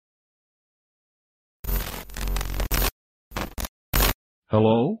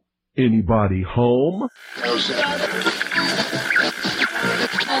Hello? Anybody home?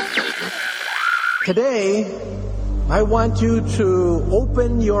 Today, I want you to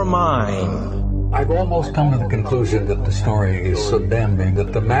open your mind. I've almost come to the conclusion that the story is so damning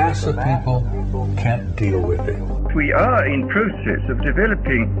that the mass of people can't deal with it. We are in process of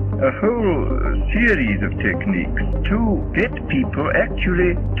developing a whole series of techniques to get people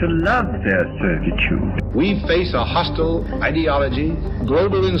actually to love their servitude. We face a hostile ideology,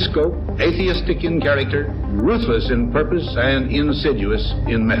 global in scope, atheistic in character, ruthless in purpose, and insidious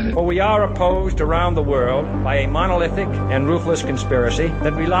in method. For we are opposed around the world by a monolithic and ruthless conspiracy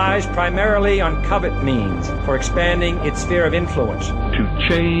that relies primarily on covert means for expanding its sphere of influence. To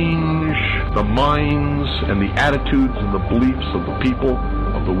change the minds and the attitudes and the beliefs of the people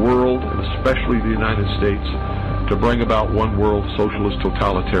of the world, and especially the United States, to bring about one world socialist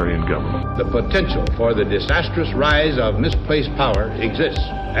totalitarian government. The potential for the disastrous rise of misplaced power exists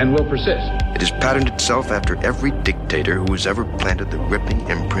and will persist. It has patterned itself after every dictator who has ever planted the ripping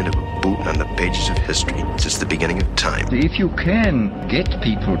imprint of a boot on the pages of history since the beginning of time. If you can get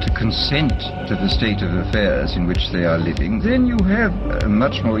people to consent to the state of affairs in which they are living, then you have a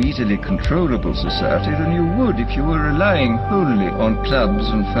much more easily controllable society than you would if you were relying wholly on clubs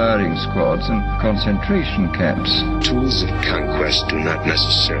and firing squads and concentration camps. Tools of conquest do not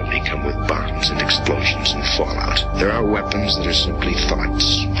necessarily come with bombs and explosions and fallout. There are weapons that are simply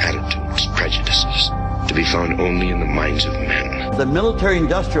thoughts, attitudes, prejudices, to be found only in the minds of men. The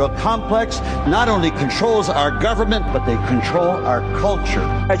military-industrial complex not only controls our government, but they control our culture.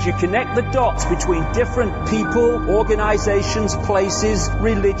 As you connect the dots between different people, organizations, places,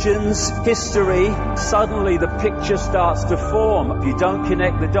 religions, history, suddenly the picture starts to form. If you don't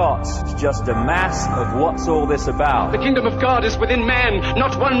connect the dots, it's just a mass of what's all this about. The kingdom of God is within man,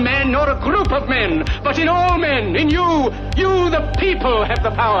 not one man nor a group of men, but in all men, in you. You, the people, have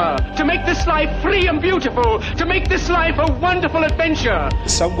the power to make this life free and beautiful, to make this life a wonderful adventure.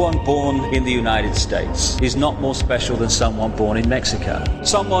 Someone born in the United States is not more special than someone born in Mexico.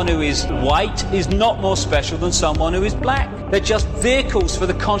 Someone who is white is not more special than someone who is black. They're just vehicles for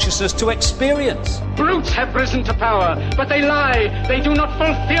the consciousness to experience. Brutes have risen to power, but they lie. They do not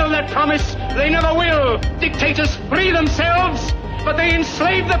fulfill that promise. They never will. Dictators free themselves, but they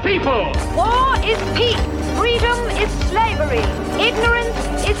enslave the people. War is peace. Freedom is slavery.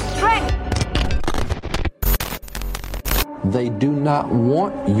 Ignorance is strength. They do not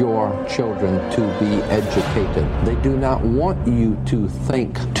want your children to be educated. They do not want you to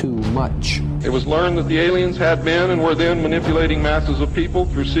think too much. It was learned that the aliens had been and were then manipulating masses of people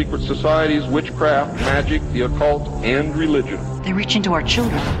through secret societies, witchcraft, magic, the occult, and religion. They reach into our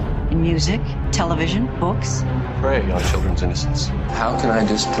children in music, television, books. Prey on children's innocence. How can I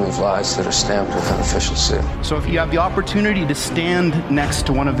disprove lies that are stamped with an official seal? So if you have the opportunity to stand next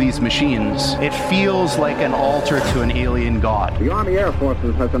to one of these machines, it feels like an altar to an alien god. The Army Air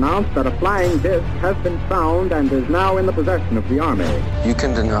Forces has announced that a flying disc has been found and is now in the possession of the Army. You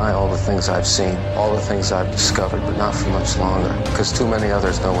can deny all the things I've seen, all the things I've discovered, but not for much longer, because too many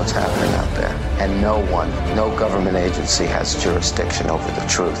others know what's happening out there. And no government agency has jurisdiction over the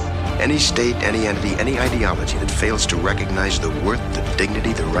truth. Any state, any entity, any ideology that fails to recognize the worth, the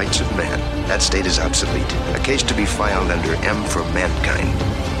dignity, the rights of man, that state is obsolete. A case to be filed under M for Mankind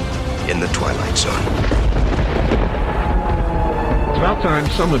in the Twilight Zone. It's about time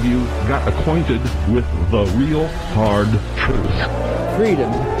some of you got acquainted with the real hard truth.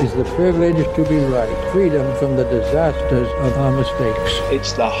 Freedom is the privilege to be right. Freedom from the disasters of our mistakes.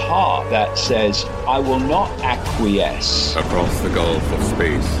 It's the heart that says, I will not acquiesce. Across the gulf of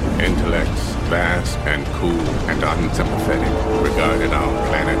space, intellects, vast and cool and unsympathetic, regarded our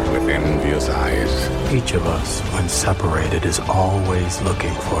planet with envious eyes. Each of us, when separated, is always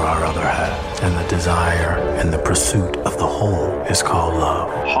looking for our other half. And the desire and the pursuit of the whole is called love.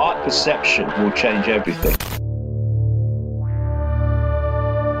 Heart perception will change everything.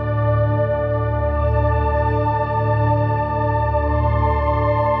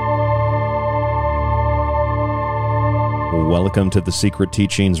 Welcome to the Secret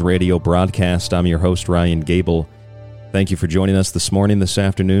Teachings radio broadcast. I'm your host, Ryan Gable. Thank you for joining us this morning, this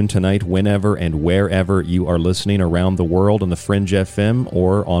afternoon, tonight, whenever and wherever you are listening around the world on the Fringe FM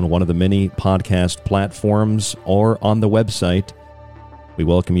or on one of the many podcast platforms or on the website. We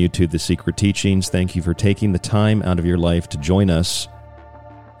welcome you to the Secret Teachings. Thank you for taking the time out of your life to join us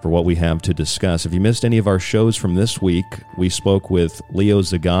for what we have to discuss. If you missed any of our shows from this week, we spoke with Leo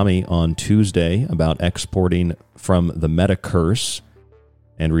Zagami on Tuesday about exporting from the meta curse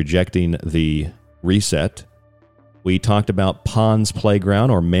and rejecting the reset. We talked about Pan's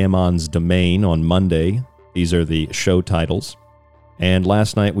Playground or Mammon's Domain on Monday. These are the show titles. And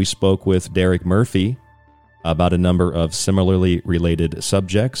last night we spoke with Derek Murphy about a number of similarly related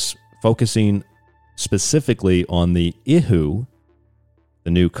subjects, focusing specifically on the IHU, the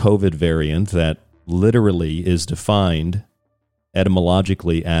new COVID variant that literally is defined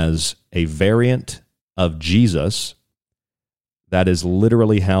etymologically as a variant of Jesus. That is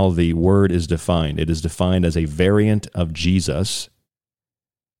literally how the word is defined. It is defined as a variant of Jesus,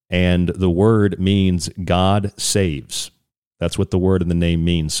 and the word means God saves. That's what the word and the name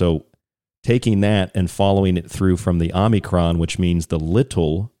means. So taking that and following it through from the Omicron, which means the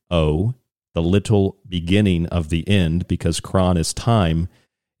little o, the little beginning of the end, because cron is time,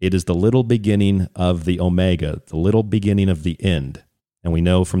 it is the little beginning of the omega, the little beginning of the end. And we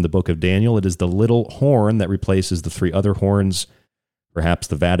know from the book of Daniel, it is the little horn that replaces the three other horns, perhaps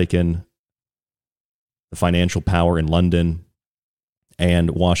the Vatican, the financial power in London,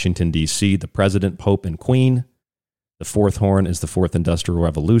 and Washington, D.C., the president, pope, and queen. The fourth horn is the fourth industrial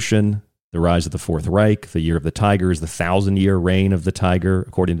revolution, the rise of the Fourth Reich. The year of the tiger is the 1,000-year reign of the tiger,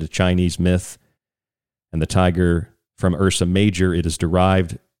 according to Chinese myth. And the tiger, from Ursa Major, it is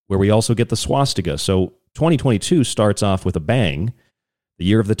derived, where we also get the swastika. So 2022 starts off with a bang. The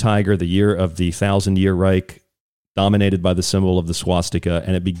year of the tiger, the year of the 1,000-year Reich, dominated by the symbol of the swastika.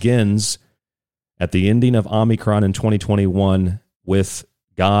 And it begins at the ending of Omicron in 2021 with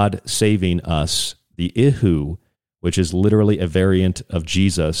God saving us, the IHU, which is literally a variant of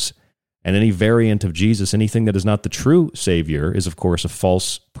Jesus. And any variant of Jesus, anything that is not the true Savior, is, of course, a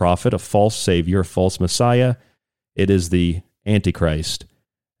false prophet, a false Savior, a false Messiah. It is the Antichrist,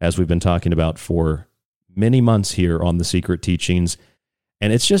 as we've been talking about for many months here on The Secret Teachings.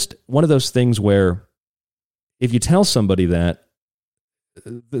 And it's just one of those things where if you tell somebody that,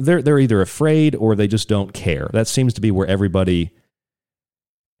 they're either afraid or they just don't care. That seems to be where everybody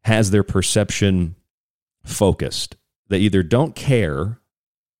has their perception focused. They either don't care,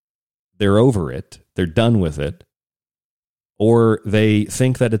 they're over it, they're done with it, or they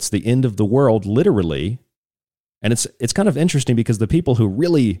think that it's the end of the world, literally. And it's kind of interesting because the people who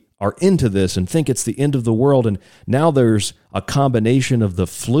really are into this and think it's the end of the world, and now there's a combination of the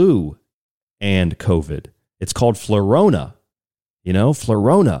flu and COVID. It's called Florona,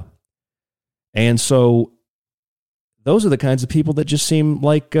 Florona. And so those are the kinds of people that just seem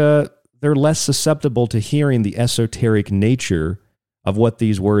like they're less susceptible to hearing the esoteric nature of what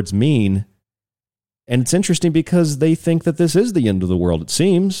these words mean. And it's interesting because they think that this is the end of the world, it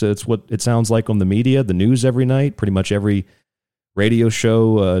seems. It's what it sounds like on the media, the news every night, pretty much every radio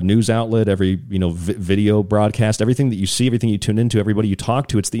show, news outlet, every video broadcast, everything that you see, everything you tune into, everybody you talk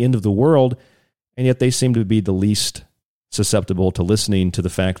to, it's the end of the world. And yet they seem to be the least susceptible to listening to the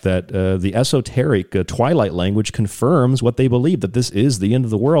fact that the esoteric twilight language confirms what they believe, that this is the end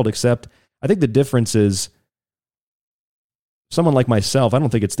of the world, except I think the difference is someone like myself, I don't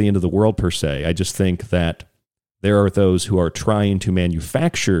think it's the end of the world per se. I just think that there are those who are trying to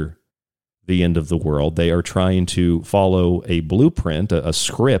manufacture the end of the world. They are trying to follow a blueprint, a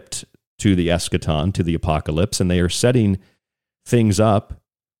script to the eschaton, to the apocalypse, and they are setting things up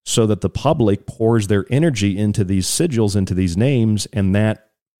so that the public pours their energy into these sigils, into these names, and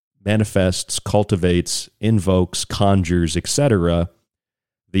that manifests, cultivates, invokes, conjures, etc.,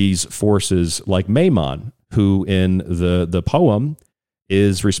 these forces like Maimon, who in the poem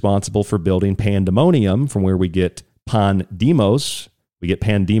is responsible for building pandemonium, from where we get pandemos. We get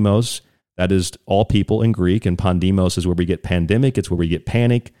pandemos, that is all people in Greek, and pandemos is where we get pandemic, it's where we get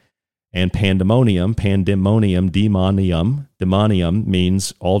panic. And pandemonium, demonium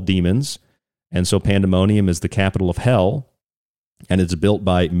means all demons. And so pandemonium is the capital of hell, and it's built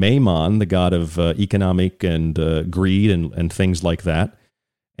by Maimon, the god of economic and greed and things like that.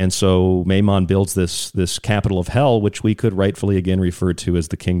 And so Maimon builds this capital of hell, which we could rightfully again refer to as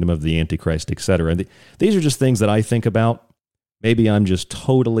the kingdom of the Antichrist, etc. And these are just things that I think about. Maybe I'm just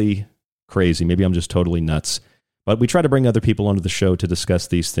totally crazy. Maybe I'm just totally nuts. But we try to bring other people onto the show to discuss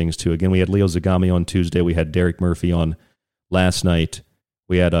these things too. Again, we had Leo Zagami on Tuesday. We had Derek Murphy on last night.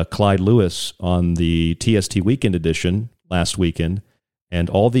 We had Clyde Lewis on the TST Weekend Edition last weekend. And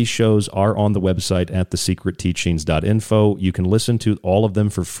all these shows are on the website at thesecretteachings.info. You can listen to all of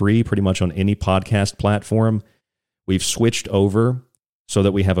them for free pretty much on any podcast platform. We've switched over so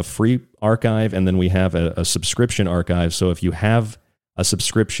that we have a free archive and then we have a subscription archive. So if you have a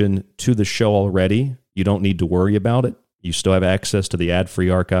subscription to the show already, you don't need to worry about it. You still have access to the ad-free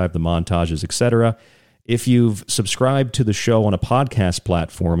archive, the montages, etc. If you've subscribed to the show on a podcast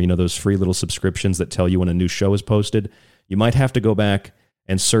platform, those free little subscriptions that tell you when a new show is posted, you might have to go back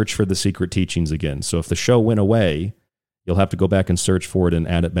and search for The Secret Teachings again. So if the show went away, you'll have to go back and search for it and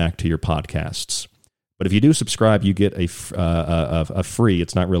add it back to your podcasts. But if you do subscribe, you get a free,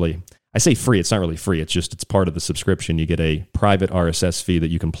 it's not really, I say free, it's not really free. It's part of the subscription. You get a private RSS feed that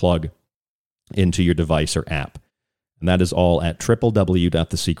you can plug into your device or app. And that is all at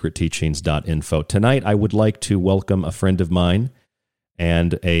www.thesecretteachings.info. Tonight, I would like to welcome a friend of mine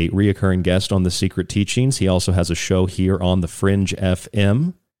and a reoccurring guest on The Secret Teachings. He also has a show here on The Fringe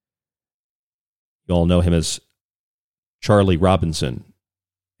FM. You all know him as Charlie Robinson.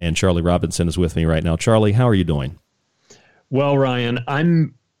 And Charlie Robinson is with me right now. Charlie, how are you doing? Well, Ryan,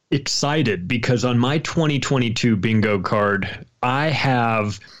 I'm excited because on my 2022 bingo card, I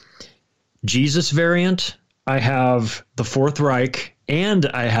have Jesus variant, I have the Fourth Reich, and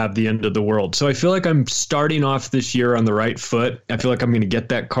I have the end of the world. So I feel like I'm starting off this year on the right foot. I feel like I'm going to get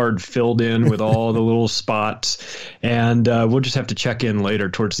that card filled in with all the little spots. And we'll just have to check in later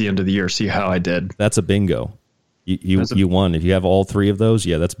towards the end of the year, see how I did. That's a bingo. You won. If you have all three of those,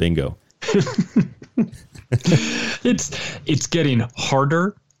 yeah, that's bingo. It's getting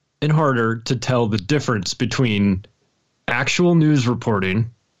harder and harder to tell the difference between actual news reporting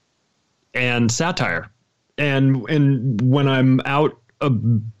and satire. And when I'm out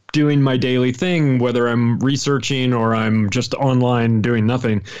doing my daily thing, whether I'm researching or I'm just online doing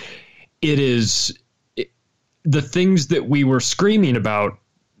nothing, the things that we were screaming about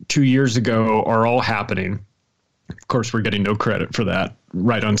 2 years ago are all happening. Of course, we're getting no credit for that,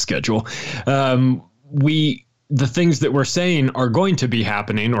 right on schedule. The things that we're saying are going to be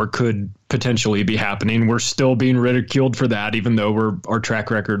happening or could potentially be happening. We're still being ridiculed for that, even though our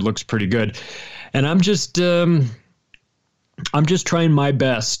track record looks pretty good. And I'm just trying my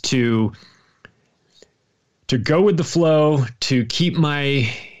best to go with the flow, to keep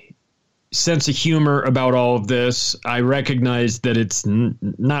my sense of humor about all of this. I recognize that it's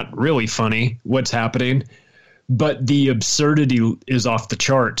not really funny what's happening, but the absurdity is off the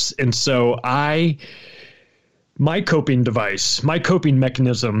charts. And so my coping device, my coping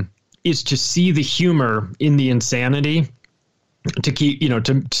mechanism is to see the humor in the insanity, to keep,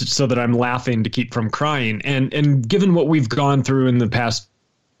 so that I'm laughing to keep from crying. And given what we've gone through in the past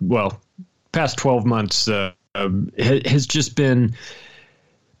 12 months, has just been,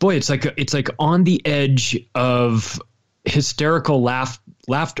 boy, it's like on the edge of hysterical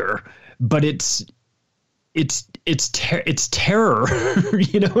laughter, but it's terror.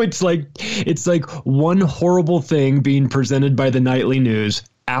 It's like one horrible thing being presented by the nightly news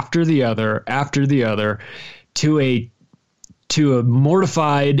after the other to a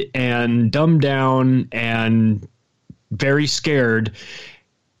mortified and dumbed down and very scared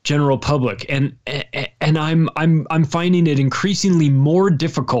general public. And I'm finding it increasingly more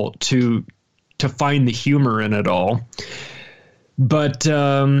difficult to find the humor in it all. But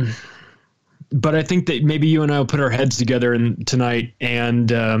I think that maybe you and I will put our heads together tonight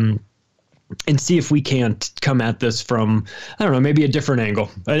and see if we can't come at this from, I don't know, maybe a different angle,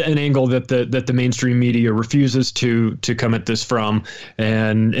 an angle that the mainstream media refuses to come at this from,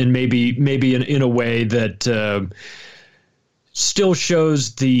 and maybe in a way that still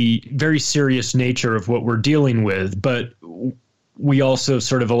shows the very serious nature of what we're dealing with, but we also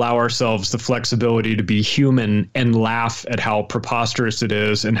sort of allow ourselves the flexibility to be human and laugh at how preposterous it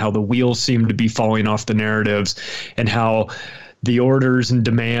is and how the wheels seem to be falling off the narratives and how the orders and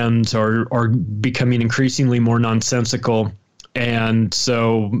demands are becoming increasingly more nonsensical. And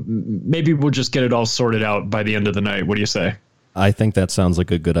so maybe we'll just get it all sorted out by the end of the night. What do you say? I think that sounds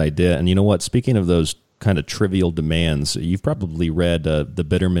like a good idea. And you know what? Speaking of those kind of trivial demands, you've probably read the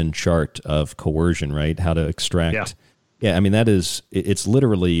Bitterman chart of coercion, right? How to extract. Yeah, I mean, it's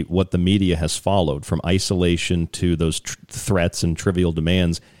literally what the media has followed, from isolation to those threats and trivial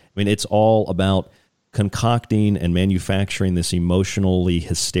demands. I mean, it's all about concocting and manufacturing this emotionally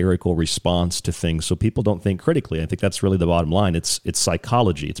hysterical response to things so people don't think critically. I think that's really the bottom line. It's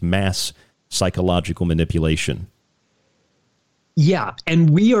psychology. It's mass psychological manipulation. Yeah,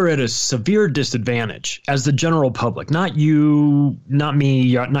 and we are at a severe disadvantage as the general public. Not you, not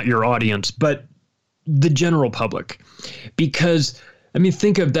me, not your audience, but the general public. Because, I mean,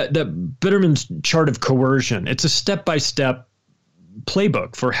 think of that Bitterman's chart of coercion. It's a step-by-step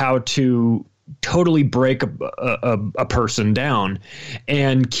playbook for how to totally break a person down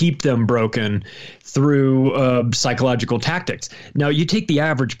and keep them broken through psychological tactics. Now, you take the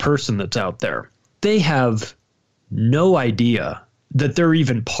average person that's out there. They have no idea that they're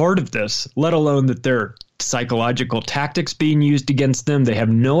even part of this, let alone that there are psychological tactics being used against them. They have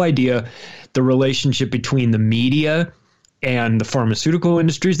no idea the relationship between the media and the pharmaceutical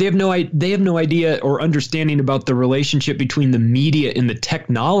industries. They have no idea or understanding about the relationship between the media and the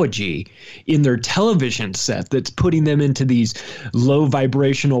technology in their television set that's putting them into these low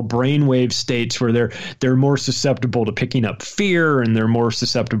vibrational brainwave states where they're more susceptible to picking up fear, and they're more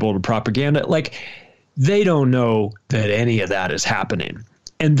susceptible to propaganda. Like, they don't know that any of that is happening.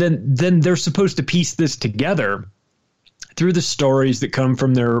 And then they're supposed to piece this together through the stories that come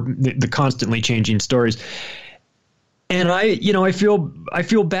from the constantly changing stories. And I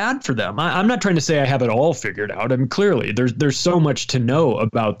feel bad for them. I'm not trying to say I have it all figured out. I mean, clearly there's so much to know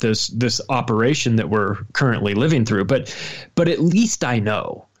about this operation that we're currently living through. But at least I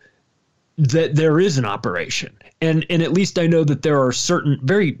know that there is an operation, and at least I know that there are certain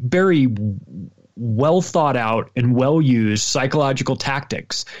very, very well thought out and well used psychological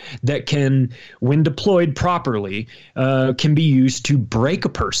tactics that can, when deployed properly, can be used to break a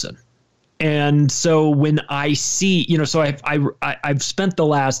person. And so when I see, so I've spent the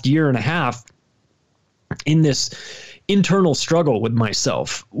last year and a half in this internal struggle with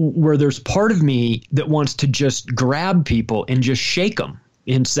myself, where there's part of me that wants to just grab people and just shake them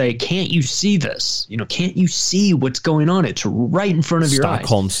and say, can't you see this? Can't you see what's going on? It's right in front of your eyes.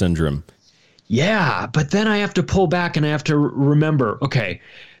 Stockholm syndrome. Yeah, but then I have to pull back and I have to remember, okay,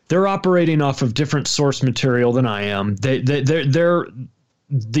 they're operating off of different source material than I am. The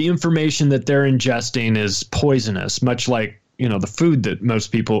information that they're ingesting is poisonous, much like, the food that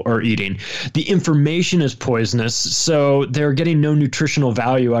most people are eating. The information is poisonous, so they're getting no nutritional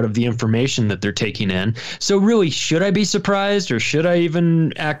value out of the information that they're taking in. So really, should I be surprised, or should I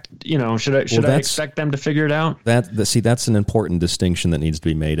even act, should I expect them to figure it out? That's an important distinction that needs to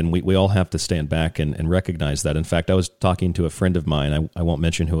be made, and we all have to stand back and recognize that. In fact, I was talking to a friend of mine, I won't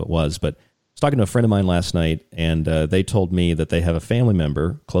mention who it was, but I was talking to a friend of mine last night, and they told me that they have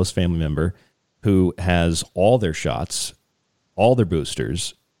a close family member, who has all their shots, all their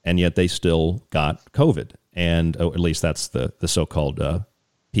boosters, and yet they still got COVID. And at least that's the so-called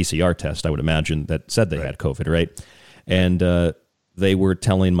PCR test, I would imagine, that said they had COVID, right? And they were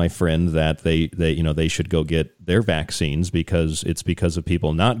telling my friend that they should go get their vaccines because of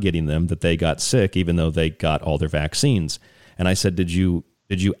people not getting them that they got sick, even though they got all their vaccines. And I said, did you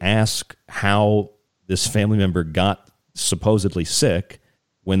ask how this family member got supposedly sick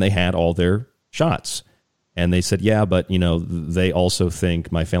when they had all their shots? And they said, yeah, but, they also think,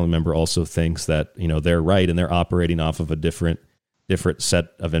 my family member also thinks that, they're right, and they're operating off of a different set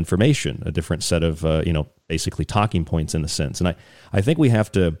of information, a different set of, basically talking points in a sense. And I think we have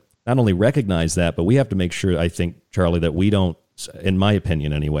to not only recognize that, but we have to make sure, I think, Charlie, that we don't, in my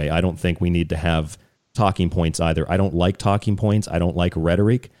opinion anyway, I don't think we need to have talking points either. I don't like talking points. I don't like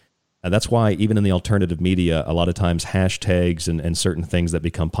rhetoric. And that's why even in the alternative media, a lot of times hashtags and certain things that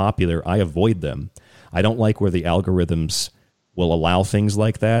become popular, I avoid them. I don't like where the algorithms will allow things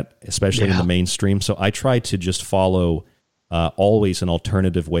like that, especially in the mainstream. So I try to just follow always an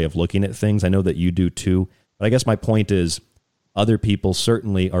alternative way of looking at things. I know that you do too. But I guess my point is other people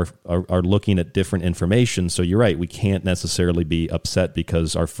certainly are looking at different information. So you're right. We can't necessarily be upset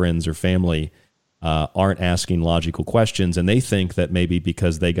because our friends or family aren't asking logical questions, and they think that maybe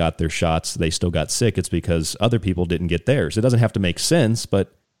because they got their shots, they still got sick. It's because other people didn't get theirs. It doesn't have to make sense,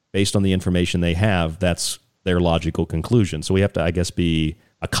 but based on the information they have, that's their logical conclusion. So we have to, I guess, be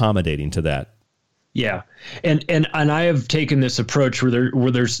accommodating to that. Yeah. And I have taken this approach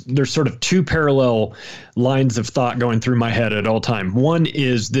where there's sort of two parallel lines of thought going through my head at all time. One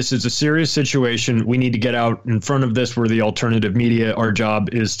is, this is a serious situation. We need to get out in front of this. We're the alternative media. Our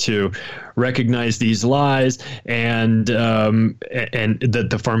job is to recognize these lies and that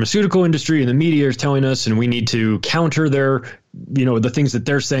the pharmaceutical industry and the media is telling us, and we need to counter their, the things that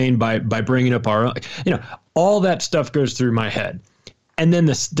they're saying by bringing up our, all that stuff goes through my head. And then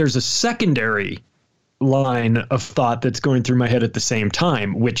there's a secondary line of thought that's going through my head at the same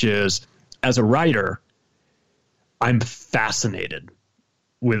time, which is, as a writer, I'm fascinated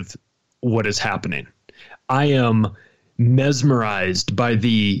with what is happening. I am mesmerized by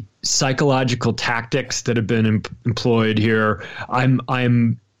the psychological tactics that have been employed here.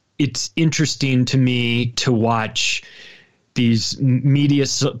 It's interesting to me to watch these media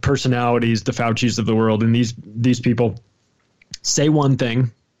personalities, the Faucis of the world, and these people say one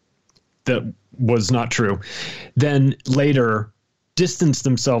thing that was not true, then later distance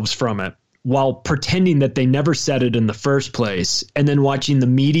themselves from it while pretending that they never said it in the first place, and then watching the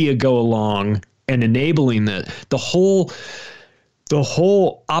media go along and enabling the whole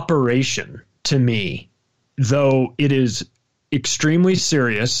operation. To me, though it is extremely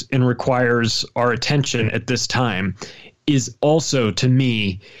serious and requires our attention at this time, is also, to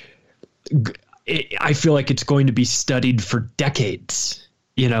me, I feel like it's going to be studied for decades.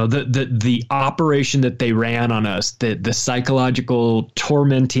 You know, the operation that they ran on us, the psychological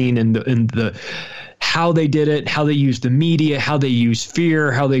tormenting and the how they did it, how they used the media, how they used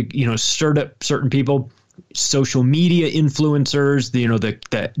fear, how they, you know, stirred up certain people, social media influencers,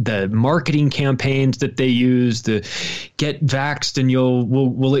 the marketing campaigns that they use, the get vaxxed and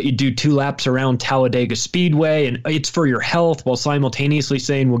we'll let you do 2 laps around Talladega Speedway and it's for your health, while simultaneously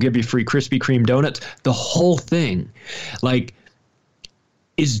saying we'll give you free Krispy Kreme donuts. The whole thing, like,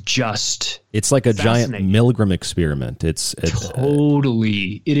 is just it's like a giant Milgram experiment. It's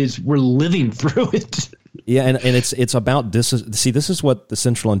totally it is. We're living through it. Yeah, and it's about this is what the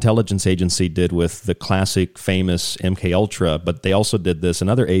Central Intelligence Agency did with the classic famous MK Ultra, but they also did this in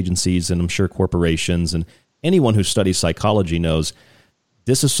other agencies, and I'm sure corporations, and anyone who studies psychology knows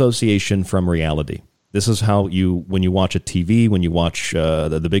disassociation from reality. This is how when you watch a TV, when you watch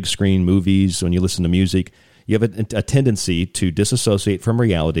the big screen movies, when you listen to music, you have a tendency to disassociate from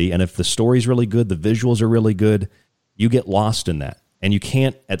reality. And if the story's really good, the visuals are really good, you get lost in that. And you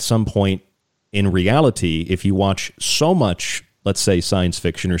can't, at some point in reality, if you watch so much, let's say, science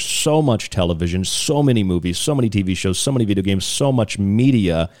fiction or so much television, so many movies, so many TV shows, so many video games, so much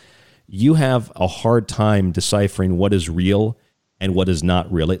media, you have a hard time deciphering what is real and what is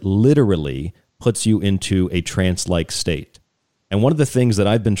not real. It literally puts you into a trance-like state. And one of the things that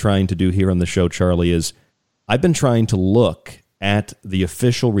I've been trying to do here on the show, Charlie, is I've been trying to look at the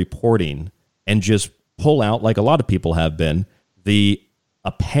official reporting and just pull out, like a lot of people have been, the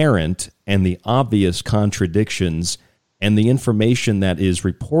apparent and the obvious contradictions and the information that is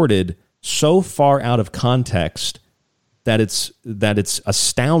reported so far out of context that it's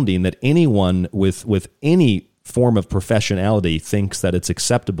astounding that anyone with any form of professionality thinks that it's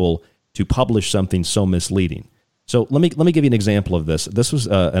acceptable to publish something so misleading. So let me give you an example of this. This was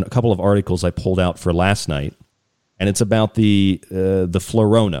a couple of articles I pulled out for last night, and it's about the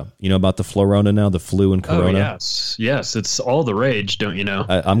Florona. You know about the Florona now, the flu and corona? Oh, yes, it's all the rage, don't you know?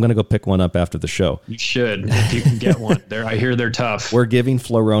 I'm going to go pick one up after the show. You should, if you can get one. I hear they're tough. We're giving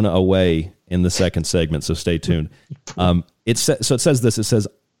Florona away in the second segment, so stay tuned. It says this. It says,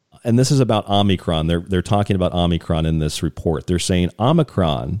 and this is about Omicron. They're talking about Omicron in this report. They're saying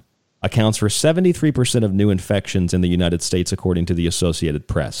Omicron accounts for 73% of new infections in the United States, according to the Associated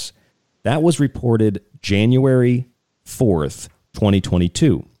Press. That was reported January 4th,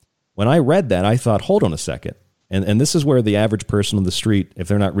 2022. When I read that, I thought, hold on a second. And this is where the average person on the street, if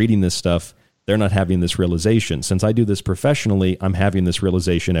they're not reading this stuff, they're not having this realization. Since I do this professionally, I'm having this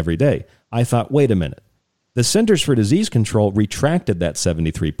realization every day. I thought, wait a minute. The Centers for Disease Control retracted that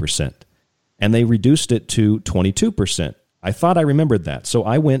 73%, and they reduced it to 22%. I thought I remembered that. So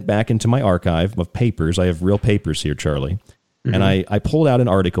I went back into my archive of papers. I have real papers here, Charlie. Mm-hmm. And I pulled out an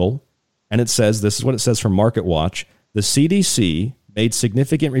article, and it says, this is what it says from MarketWatch. The CDC made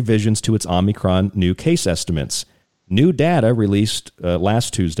significant revisions to its Omicron new case estimates. New data released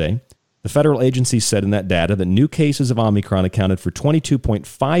last Tuesday. The federal agency said in that data that new cases of Omicron accounted for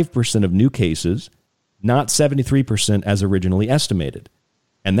 22.5% of new cases, not 73% as originally estimated.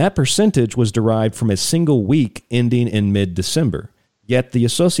 And that percentage was derived from a single week ending in mid-December. Yet the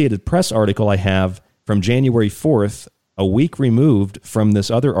Associated Press article I have from January 4th, a week removed from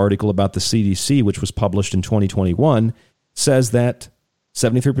this other article about the CDC, which was published in 2021, says that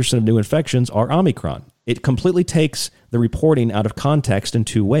 73% of new infections are Omicron. It completely takes the reporting out of context in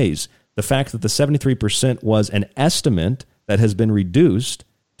two ways. The fact that the 73% was an estimate that has been reduced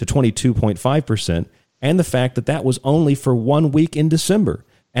to 22.5%, and the fact that that was only for 1 week in December.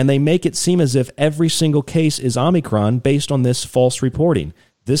 And they make it seem as if every single case is Omicron based on this false reporting.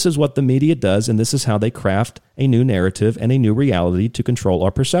 This is what the media does, and this is how they craft a new narrative and a new reality to control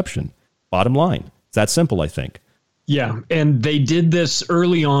our perception. Bottom line. It's that simple, I think. Yeah, and they did this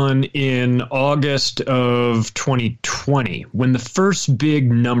early on in August of 2020 when the first big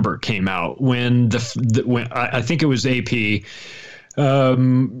number came out, when I think it was AP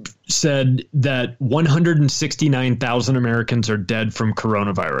said that 169,000 Americans are dead from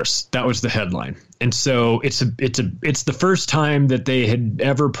coronavirus. That was the headline. And so it's the first time that they had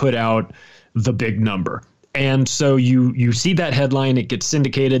ever put out the big number. And so you see that headline, it gets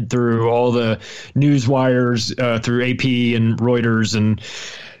syndicated through all the news wires, through AP and Reuters and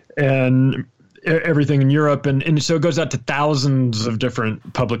everything in Europe. And so it goes out to thousands of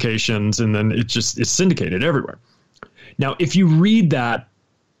different publications, and then it's syndicated everywhere. Now, if you read that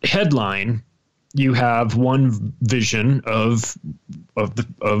headline, you have one vision of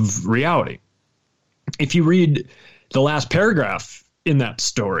reality. If you read the last paragraph in that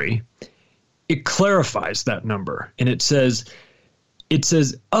story, it clarifies that number, and it says it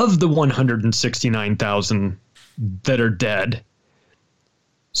says of the 169,000 that are dead,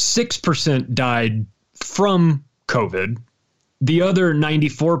 6% died from COVID. The other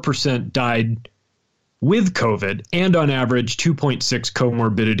 94% died with COVID, and on average 2.6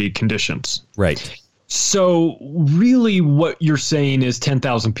 comorbidity conditions. Right. So really what you're saying is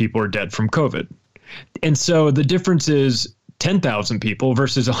 10,000 people are dead from COVID. And so the difference is 10,000 people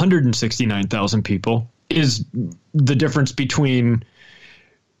versus 169,000 people is the difference between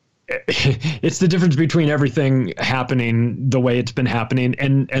it's the difference between everything happening the way it's been happening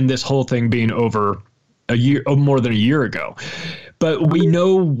and this whole thing being over more than a year ago. But we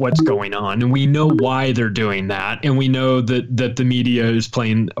know what's going on, and we know why they're doing that, and we know that the media is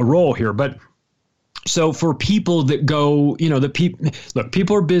playing a role here. But so for people that go,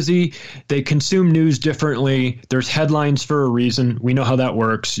 people are busy. They consume news differently. There's headlines for a reason. We know how that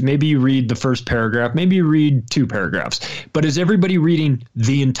works. Maybe you read the first paragraph. Maybe you read 2 paragraphs. But is everybody reading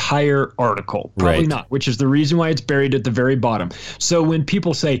the entire article? Probably not, which is the reason why it's buried at the very bottom. So when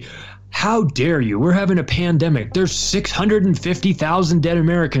people say, how dare you? We're having a pandemic. There's 650,000 dead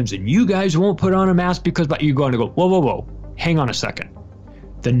Americans, and you guys won't put on a mask because you're going to go, whoa. Hang on a second.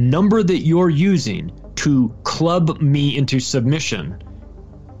 The number that you're using to club me into submission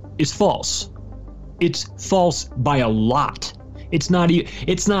is false. It's false by a lot. It's not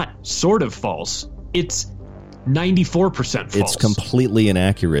sort of false. It's 94% false. It's completely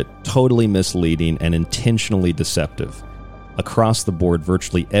inaccurate, totally misleading, and intentionally deceptive. Across the board,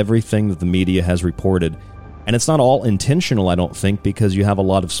 virtually everything that the media has reported. And it's not all intentional, I don't think, because you have a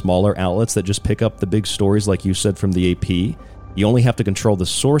lot of smaller outlets that just pick up the big stories, like you said, from the AP. You only have to control the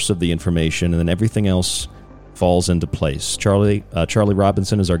source of the information, and then everything else falls into place. Charlie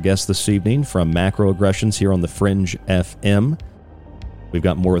Robinson is our guest this evening from Macroaggressions here on The Fringe FM. We've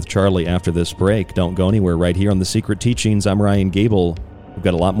got more with Charlie after this break. Don't go anywhere, right here on The Secret Teachings. I'm Ryan Gable. We've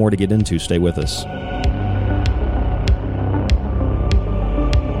got a lot more to get into. Stay with us.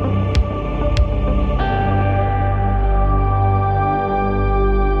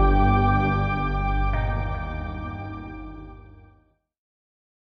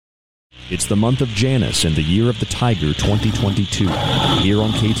 It's the month of Janus and the year of the Tiger 2022. Here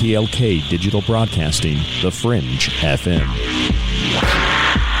on KTLK Digital Broadcasting, The Fringe FM.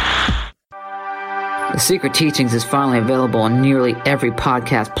 The Secret Teachings is finally available on nearly every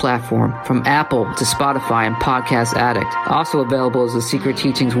podcast platform, from Apple to Spotify and Podcast Addict. Also available is The Secret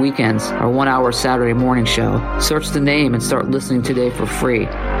Teachings Weekends, our 1-hour Saturday morning show. Search the name and start listening today for free.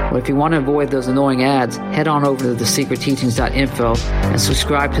 Or if you want to avoid those annoying ads, head on over to thesecretteachings.info and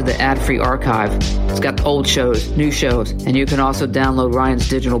subscribe to the ad-free archive. It's got old shows, new shows, and you can also download Ryan's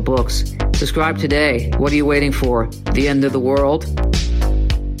digital books. Subscribe today. What are you waiting for? The end of the world?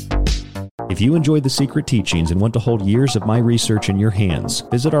 If you enjoyed The Secret Teachings and want to hold years of my research in your hands,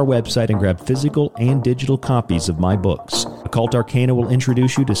 visit our website and grab physical and digital copies of my books. Occult Arcana will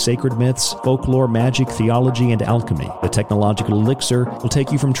introduce you to sacred myths, folklore, magic, theology, and alchemy. The Technological Elixir will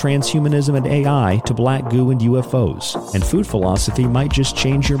take you from transhumanism and AI to black goo and UFOs. And Food Philosophy might just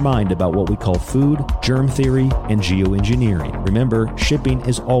change your mind about what we call food, germ theory, and geoengineering. Remember, shipping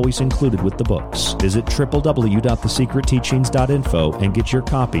is always included with the books. Visit www.thesecretteachings.info and get your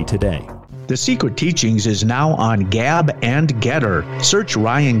copy today. The Secret Teachings is now on Gab and Getter. Search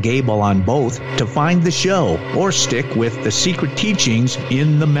Ryan Gable on both to find the show, or stick with The Secret Teachings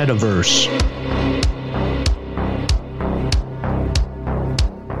in the metaverse.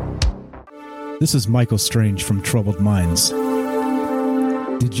 This is Michael Strange from Troubled Minds.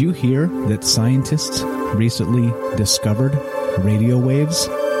 Did you hear that scientists recently discovered radio waves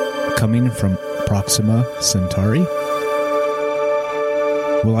coming from Proxima Centauri?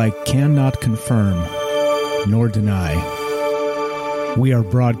 Well, I cannot confirm nor deny. We are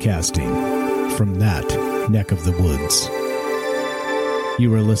broadcasting from that neck of the woods.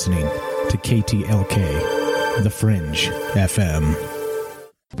 You are listening to KTLK, The Fringe FM.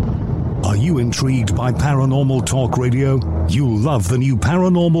 Are you intrigued by Paranormal Talk Radio? You'll love the new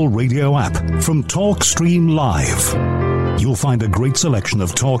Paranormal Radio app from TalkStream Live. You'll find a great selection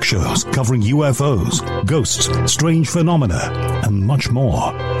of talk shows covering UFOs, ghosts, strange phenomena, and much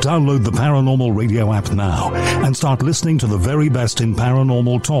more. Download the Paranormal Radio app now and start listening to the very best in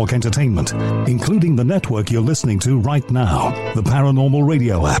paranormal talk entertainment, including the network you're listening to right now, the Paranormal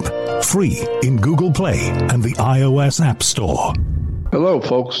Radio app, free in Google Play and the iOS App Store. Hello,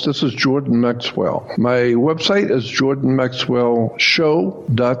 folks. This is Jordan Maxwell. My website is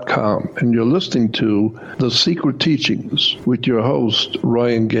jordanmaxwellshow.com, and you're listening to The Secret Teachings with your host,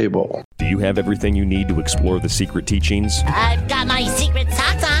 Ryan Gable. Do you have everything you need to explore The Secret Teachings? I've got my secret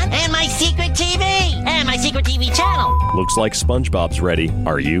socks on, and my secret TV, and my secret Secret TV channel. Looks like SpongeBob's ready.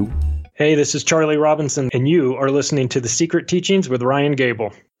 Are you? Hey, this is Charlie Robinson, and you are listening to The Secret Teachings with Ryan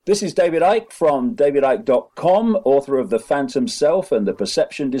Gable. This is David Icke from davidicke.com, author of The Phantom Self and The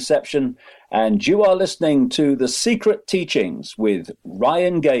Perception Deception, and you are listening to The Secret Teachings with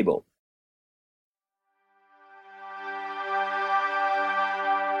Ryan Gable.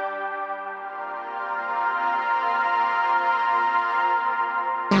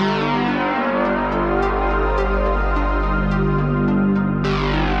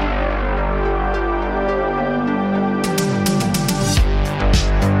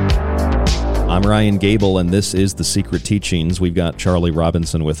 I'm Ryan Gable, and this is The Secret Teachings. We've got Charlie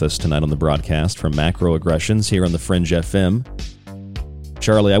Robinson with us tonight on the broadcast from Macroaggressions here on the Fringe FM.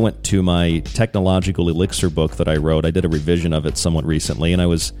 Charlie, I went to my Technological Elixir book that I wrote. I did a revision of it somewhat recently, and I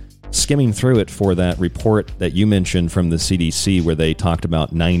was skimming through it for that report that you mentioned from the CDC where they talked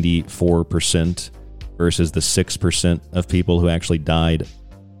about 94% versus the 6% of people who actually died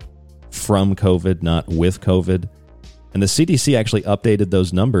from COVID, not with COVID. And the CDC actually updated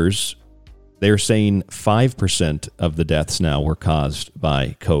those numbers. They're saying 5% of the deaths now were caused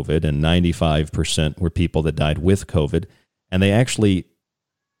by COVID, and 95% were people that died with COVID. And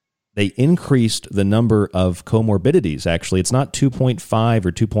they increased the number of comorbidities. Actually, it's not 2.5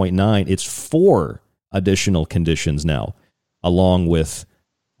 or 2.9. It's 4 additional conditions now, along with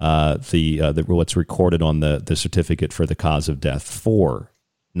what's recorded on the certificate for the cause of death. 4,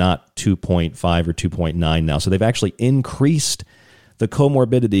 not 2.5 or 2.9 now. So they've actually increased the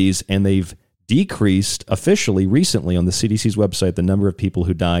comorbidities, and they've decreased officially recently on the CDC's website the number of people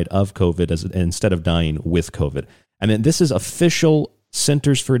who died of COVID instead of dying with COVID. I mean, this is official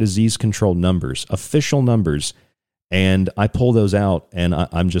Centers for Disease Control numbers, official numbers, and I pull those out, and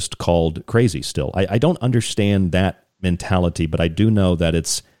I'm just called crazy still. I don't understand that mentality, but I do know that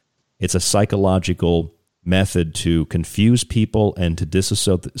it's a psychological method to confuse people and to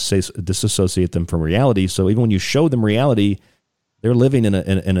disassociate them from reality. So even when you show them reality, they're living in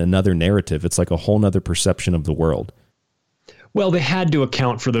another narrative. It's like a whole nother perception of the world. Well, they had to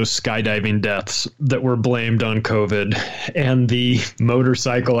account for those skydiving deaths that were blamed on COVID and the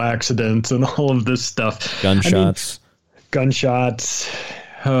motorcycle accidents and all of this stuff. Gunshots,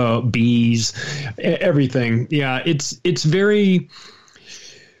 bees, everything. Yeah, it's very,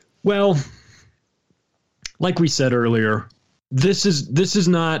 well, like we said earlier, this is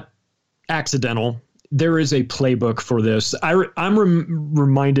not accidental. There is a playbook for this. I'm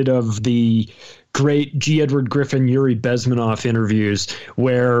reminded of the great G. Edward Griffin, Yuri Bezmenov interviews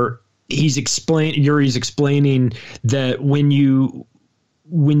where Yuri's explaining that when you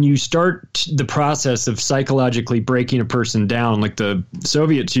start the process of psychologically breaking a person down, like the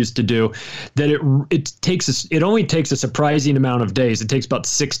Soviets used to do, that it only takes a surprising amount of days. It takes about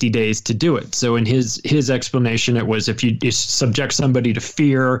 60 days to do it. So in his explanation, it was if you subject somebody to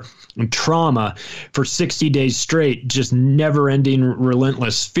fear and trauma for 60 days straight, just never-ending,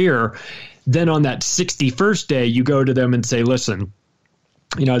 relentless fear, then on that 61st day, you go to them and say, listen,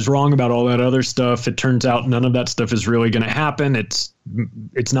 I was wrong about all that other stuff. It turns out none of that stuff is really going to happen.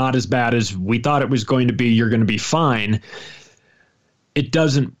 It's not as bad as we thought it was going to be. You're going to be fine. It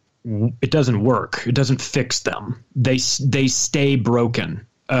doesn't work. It doesn't fix them. They stay broken.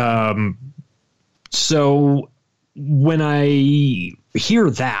 So when I hear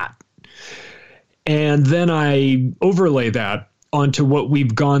that, and then I overlay that onto what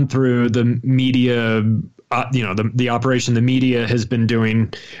we've gone through, the media, the operation the media has been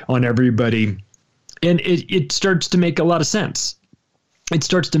doing on everybody, and it starts to make a lot of sense. It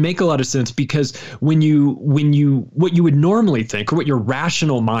starts to make a lot of sense because what you would normally think, or what your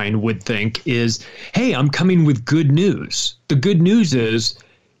rational mind would think, is, hey, I'm coming with good news. The good news is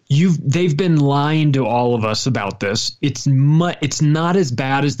they've been lying to all of us about this. It's not as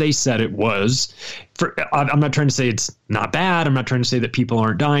bad as they said it was. I'm not trying to say it's not bad. I'm not trying to say that people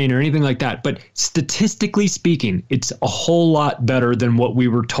aren't dying or anything like that. But statistically speaking, it's a whole lot better than what we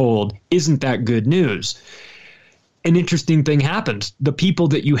were told. Isn't that good news? An interesting thing happens. The people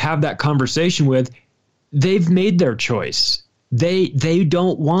that you have that conversation with, they've made their choice. They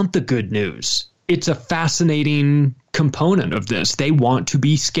don't want the good news. It's a fascinating component of this. They want to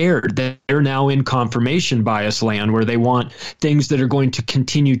be scared. They're now in confirmation bias land, where they want things that are going to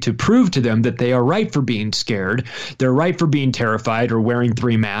continue to prove to them that they are right for being scared. They're right for being terrified or wearing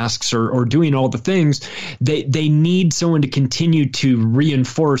 3 masks or doing all the things. They need someone to continue to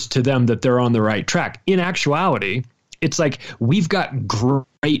reinforce to them that they're on the right track. In actuality, it's like, we've got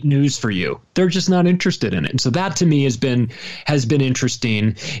great news for you. They're just not interested in it. And so that to me has been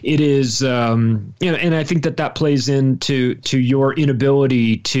interesting. It is, and I think that plays into your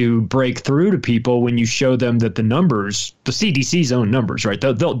inability to break through to people when you show them that the numbers, the CDC's own numbers, right?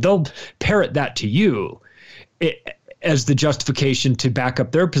 They'll parrot that to you as the justification to back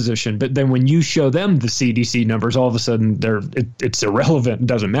up their position. But then when you show them the CDC numbers, all of a sudden it's irrelevant. It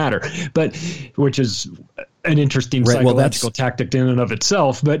doesn't matter. But which is an interesting psychological tactic in and of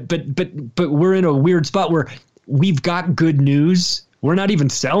itself. But we're in a weird spot where we've got good news. We're not even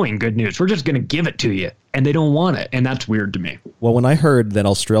selling good news. We're just going to give it to you, and they don't want it. And that's weird to me. Well, when I heard that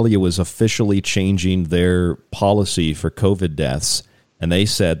Australia was officially changing their policy for COVID deaths, and they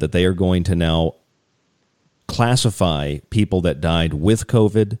said that they are going to now classify people that died with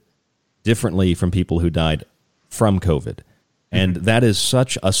COVID differently from people who died from COVID. And that is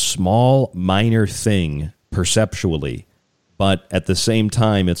such a small, minor thing perceptually. But at the same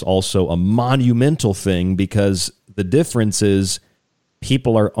time, it's also a monumental thing, because the difference is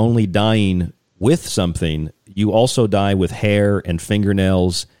people are only dying with something. You also die with hair and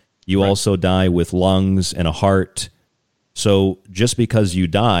fingernails. You also die with lungs and a heart. So just because you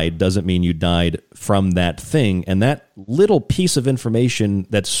died doesn't mean you died from that thing. And that little piece of information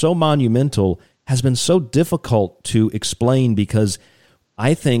that's so monumental has been so difficult to explain, because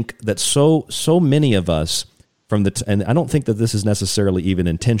I think that so many of us and I don't think that this is necessarily even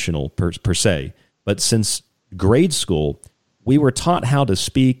intentional per se, but since grade school, we were taught how to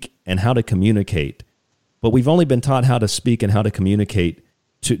speak and how to communicate, but we've only been taught how to speak and how to communicate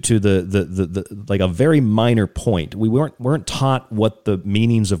to the like a very minor point. We weren't taught what the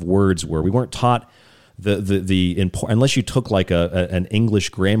meanings of words were. We weren't taught unless you took like an English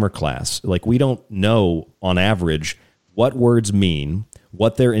grammar class. Like, we don't know on average what words mean,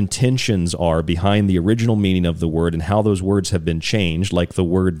 what their intentions are behind the original meaning of the word, and how those words have been changed, like the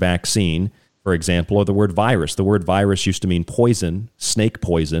word vaccine, for example, or the word virus. The word virus used to mean poison, snake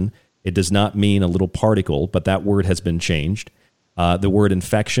poison. It does not mean a little particle, but that word has been changed. The word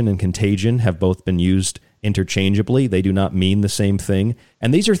infection and contagion have both been used interchangeably. They do not mean the same thing.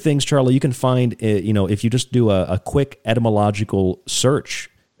 And these are things, Charlie, you can find, if you just do a quick etymological search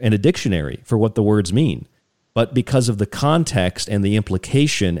in a dictionary for what the words mean. But because of the context and the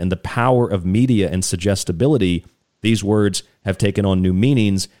implication and the power of media and suggestibility, these words have taken on new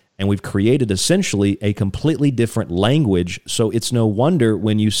meanings, and we've created essentially a completely different language. So it's no wonder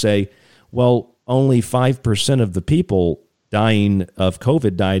when you say, well, only 5% of the people dying of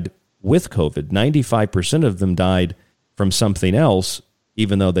COVID died with COVID. 95% of them died from something else,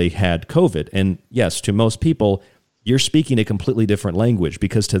 even though they had COVID. And yes, to most people, you're speaking a completely different language,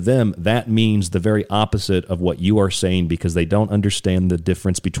 because to them, that means the very opposite of what you are saying, because they don't understand the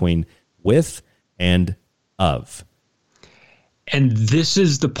difference between with and of. And this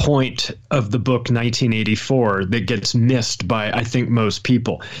is the point of the book 1984 that gets missed by, I think, most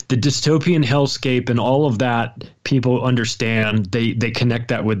people. The dystopian hellscape and all of that, people understand. They connect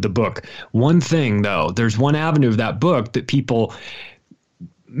that with the book. One thing, though, there's one avenue of that book that people,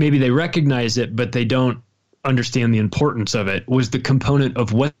 maybe they recognize it, but they don't understand the importance of it, was the component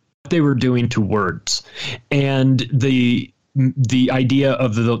of what they were doing to words. And the idea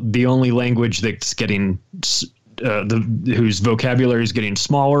of the only language that's getting whose vocabulary is getting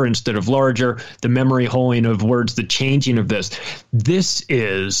smaller instead of larger, the memory holing of words, the changing of this. This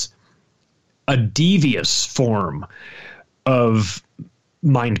is a devious form of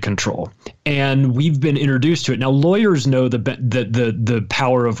mind control, and we've been introduced to it. Now, lawyers know the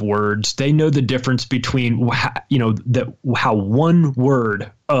power of words. They know the difference between how one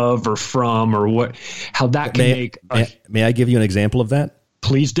word of or from or how that can make. May I give you an example of that?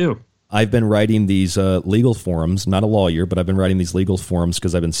 Please do. I've been writing these legal forums, not a lawyer, but I've been writing these legal forums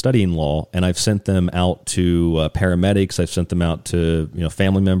because I've been studying law, and I've sent them out to paramedics. I've sent them out to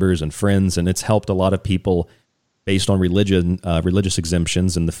family members and friends, and it's helped a lot of people based on religious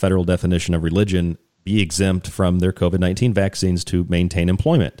exemptions and the federal definition of religion be exempt from their COVID-19 vaccines to maintain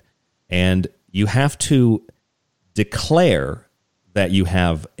employment. And you have to declare that you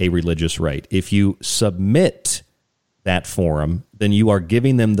have a religious right. If you submit that forum, then you are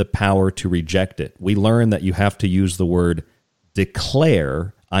giving them the power to reject it. We learn that you have to use the word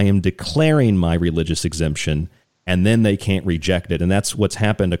declare. I am declaring my religious exemption, and then they can't reject it. And that's what's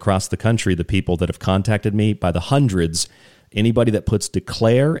happened across the country. The people that have contacted me by the hundreds, anybody that puts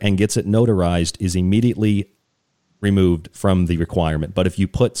declare and gets it notarized is immediately removed from the requirement. But if you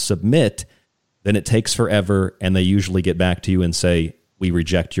put submit, then it takes forever, and they usually get back to you and say, we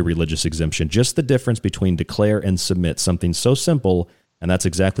reject your religious exemption. Just the difference between declare and submit, something so simple, and that's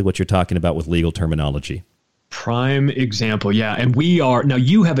exactly what you're talking about with legal terminology. Prime example. Yeah. And now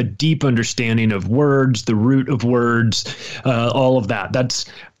you have a deep understanding of words, the root of words, all of that. That's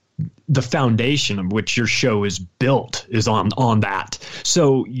the foundation of which your show is built, is on that.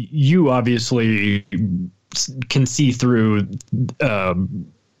 So you obviously can see through,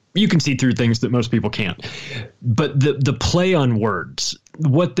 you can see through things that most people can't. But the play on words,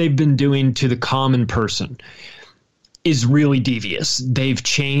 what they've been doing to the common person is really devious. They've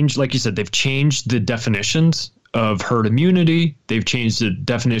changed, like you said, they've changed the definitions of herd immunity. They've changed the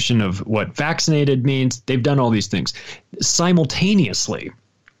definition of what vaccinated means. They've done all these things simultaneously,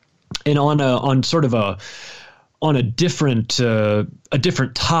 and on a different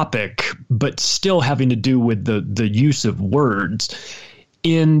topic, but still having to do with the use of words.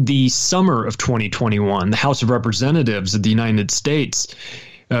 In the summer of 2021, the House of Representatives of the United States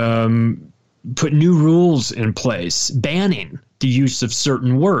put new rules in place banning the use of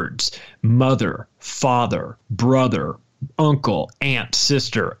certain words: mother, father, brother, uncle, aunt,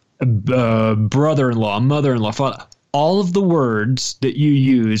 sister, brother-in-law, mother-in-law, father. All of the words that you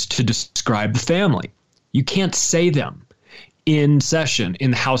use to describe the family, you can't say them in session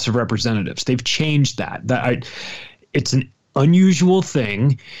in the House of Representatives. They've changed that. It's an unusual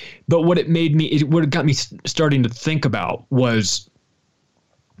thing, but what it got me starting to think about was,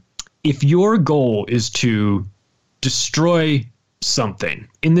 if your goal is to destroy something,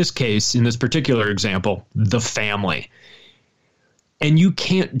 in this case, in this particular example, the family, and you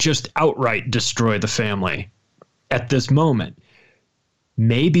can't just outright destroy the family at this moment,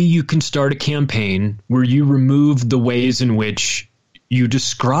 maybe you can start a campaign where you remove the ways in which you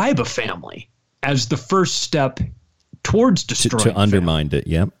describe a family as the first step towards destroying to undermine it.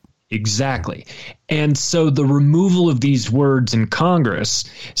 Yep. Exactly. And so the removal of these words in Congress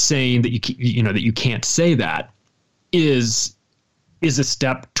saying that that you can't say that is a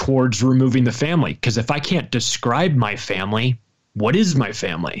step towards removing the family. Because if I can't describe my family, what is my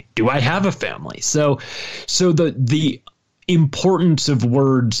family? Do I have a family? So the importance of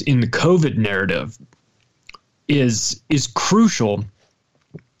words in the COVID narrative is crucial,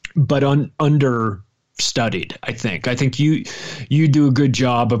 but understudied. I think you do a good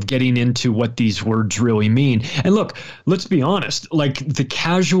job of getting into what these words really mean. And look, let's be honest, like the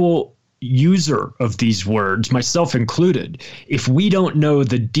casual user of these words, myself included, if we don't know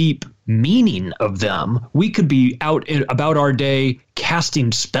the deep meaning of them, we could be out about our day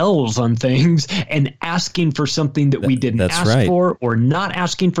casting spells on things and asking for something that we didn't ask for, or not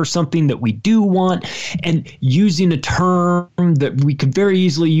asking for something that we do want, and using a term that we could very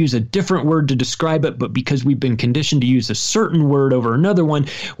easily use a different word to describe it, but because we've been conditioned to use a certain word over another one,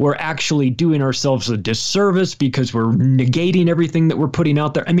 we're actually doing ourselves a disservice because we're negating everything that we're putting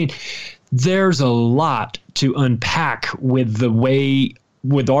out there. I mean, there's a lot to unpack with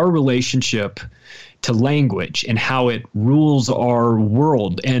our relationship to language and how it rules our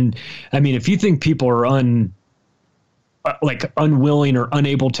world. And I mean, if you think people are unwilling or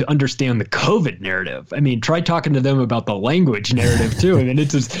unable to understand the COVID narrative, I mean, try talking to them about the language narrative too. I mean,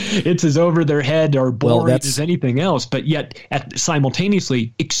 it's as over their head or boring as anything else, but yet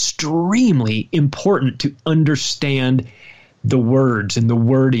simultaneously extremely important to understand the words and the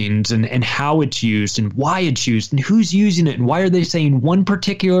wordings and how it's used and why it's used and who's using it and why are they saying one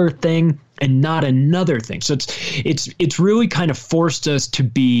particular thing and not another thing. So it's really kind of forced us to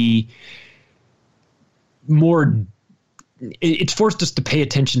be more. It's forced us to pay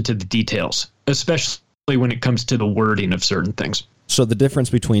attention to the details, especially when it comes to the wording of certain things. So the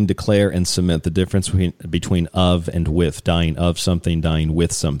difference between declare and submit, the difference between of and with, dying of something, dying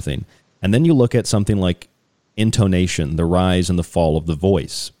with something, and then you look at something like intonation, the rise and the fall of the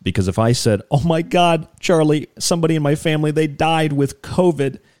voice. Because if I said, oh my God, Charlie, somebody in my family, they died with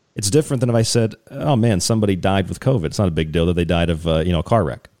COVID, it's different than if I said, oh man, somebody died with COVID. It's not a big deal that they died of a car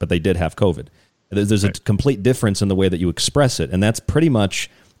wreck, but they did have COVID. There's a complete difference in the way that you express it. And that's pretty much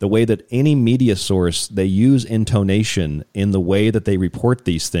the way that any media source, they use intonation in the way that they report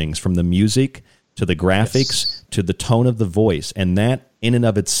these things, from the music to the graphics to the tone of the voice. And that in and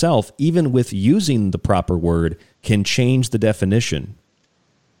of itself, even with using the proper word, can change the definition.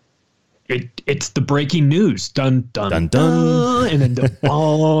 It's the breaking news. Dun, dun, dun, dun. And then the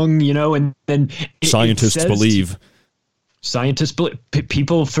bong, and then scientists believe. Scientists believe.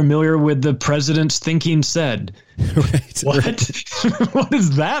 People familiar with the president's thinking said. Right. What? Right. What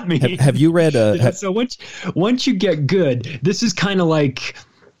does that mean? Have you read? So once you get good, this is kind of like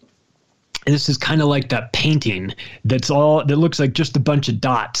that painting that looks like just a bunch of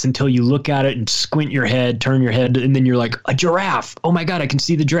dots until you look at it and squint your head, turn your head, and then you're like, a giraffe. Oh my God, I can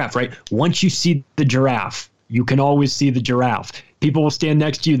see the giraffe, right? Once you see the giraffe, you can always see the giraffe. People will stand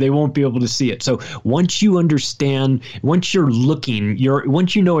next to you. They won't be able to see it. So once you understand, once you're looking,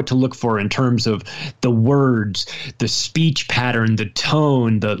 once you know what to look for in terms of the words, the speech pattern, the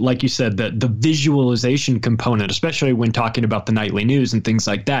tone, like you said, the visualization component, especially when talking about the nightly news and things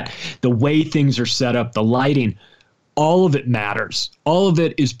like that, the way things are set up, the lighting, all of it matters. All of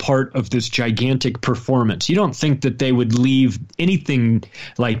it is part of this gigantic performance. You don't think that they would leave anything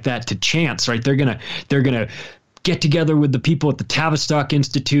like that to chance, right? They're gonna get together with the people at the Tavistock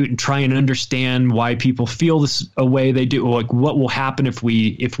Institute and try and understand why people feel this a way they do. Like, what will happen if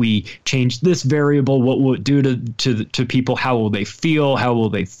we change this variable? What will it do to people? How will they feel? How will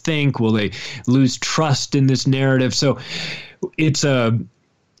they think? Will they lose trust in this narrative? So it's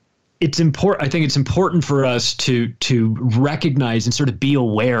important. I think it's important for us to recognize and sort of be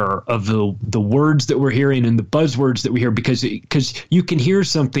aware of the words that we're hearing and the buzzwords that we hear, because you can hear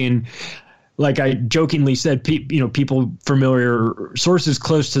something, like I jokingly said, people familiar, sources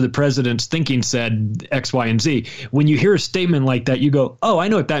close to the president's thinking said X, Y, and Z. When you hear a statement like that, you go, oh, I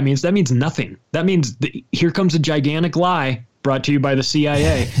know what that means. That means nothing. That means here comes a gigantic lie brought to you by the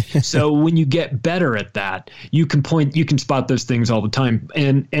CIA. So when you get better at that, you can spot those things all the time.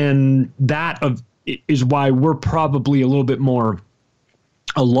 And that is why we're probably a little bit more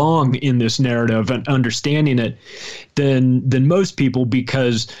along in this narrative and understanding it than most people,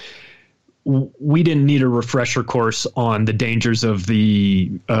 because we didn't need a refresher course on the dangers of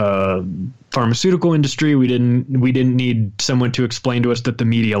the pharmaceutical industry. We didn't need someone to explain to us that the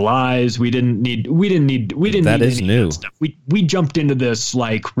media lies. We didn't need that is any new of that stuff. We jumped into this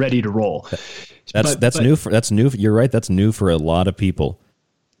like ready to roll. That's new. You're right. That's new for a lot of people.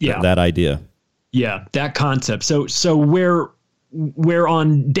 Yeah. That idea. Yeah. That concept. So we're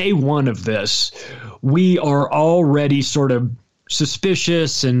on day one of this. We are already sort of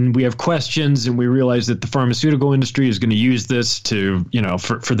suspicious, and we have questions, and we realize that the pharmaceutical industry is going to use this to,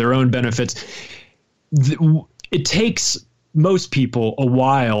 for their own benefits. It takes most people a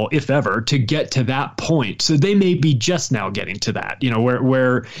while, if ever, to get to that point. So they may be just now getting to that,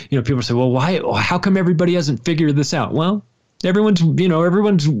 where people say, well, why? How come everybody hasn't figured this out? Well, everyone's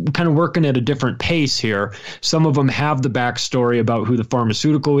kind of working at a different pace here. Some of them have the backstory about who the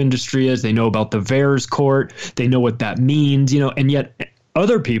pharmaceutical industry is. They know about the VAERS court. They know what that means, and yet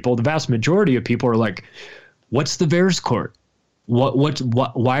other people, the vast majority of people, are like, what's the VAERS court?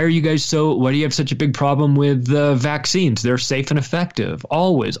 Why are you guys why do you have such a big problem with vaccines? They're safe and effective.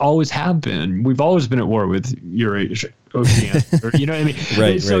 Always have been. We've always been at war with Eurasia, Oceania. You know what I mean?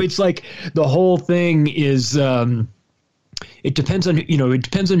 Right. So it's like the whole thing is, it depends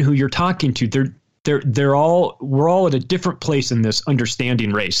on who you're talking to. We're all at a different place in this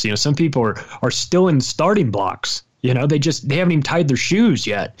understanding race. Some people are still in starting blocks. They haven't even tied their shoes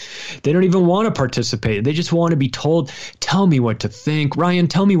yet. They don't even want to participate. They just want to be told, tell me what to think. Ryan,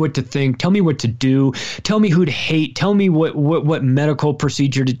 tell me what to think. Tell me what to do. Tell me who to hate. Tell me what medical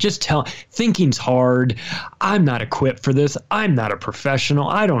procedure to just tell. Thinking's hard. I'm not equipped for this. I'm not a professional.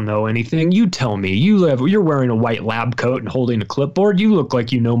 I don't know anything. You tell me. You're wearing a white lab coat and holding a clipboard. You look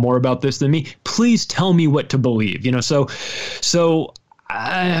like you know more about this than me. Please tell me what to believe. So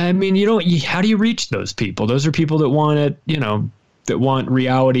I mean, how do you reach those people? Those are people that want it, that want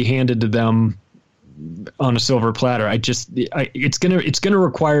reality handed to them on a silver platter. It's going to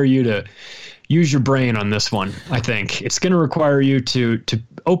require you to use your brain on this one. I think it's going to require you to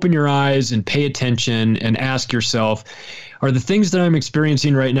open your eyes and pay attention and ask yourself, are the things that I'm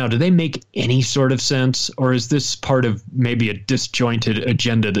experiencing right now, do they make any sort of sense? Or is this part of maybe a disjointed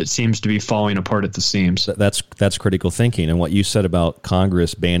agenda that seems to be falling apart at the seams? That's critical thinking. And what you said about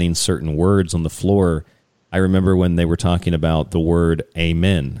Congress banning certain words on the floor, I remember when they were talking about the word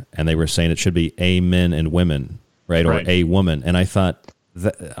amen, and they were saying it should be amen and women, right? Or a woman. And I thought,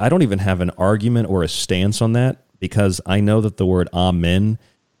 I don't even have an argument or a stance on that, because I know that the word amen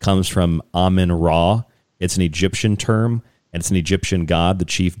comes from Amen-Ra. It's an Egyptian term. And it's an Egyptian god, the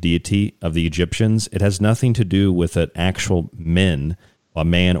chief deity of the Egyptians. It has nothing to do with an actual a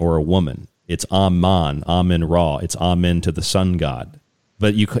man or a woman. It's Amen, Amen-Ra. It's Amen to the sun god.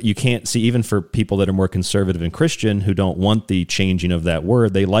 But you can't see, even for people that are more conservative and Christian who don't want the changing of that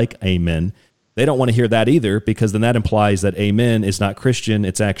word, they like amen. They don't want to hear that either, because then that implies that amen is not Christian.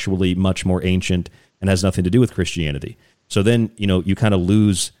 It's actually much more ancient and has nothing to do with Christianity. So then, you kind of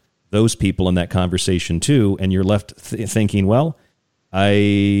lose those people in that conversation too, and you're left thinking, well,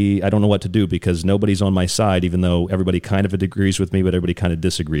 I don't know what to do, because nobody's on my side, even though everybody kind of agrees with me, but everybody kind of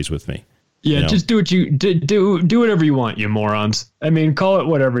disagrees with me. Yeah, just do what you do whatever you want, you morons. I mean, call it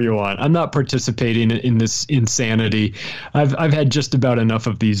whatever you want. I'm not participating in this insanity. I've had just about enough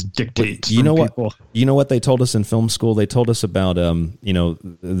of these dictates. You know people. What? You know what they told us in film school? They told us about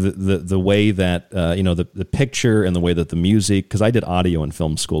the way that the picture and the way that the music. Because I did audio in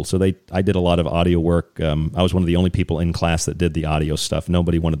film school, so I did a lot of audio work. I was one of the only people in class that did the audio stuff.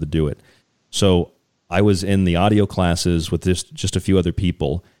 Nobody wanted to do it, so I was in the audio classes with just a few other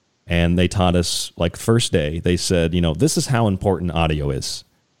people. And they taught us, like, first day, they said, this is how important audio is.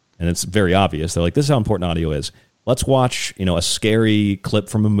 And it's very obvious. They're like, this is how important audio is. Let's watch, a scary clip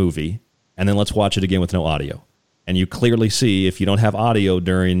from a movie, and then let's watch it again with no audio. And you clearly see if you don't have audio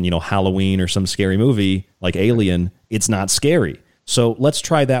during, Halloween or some scary movie like Alien, it's not scary. So let's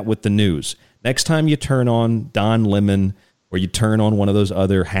try that with the news. Next time you turn on Don Lemon or you turn on one of those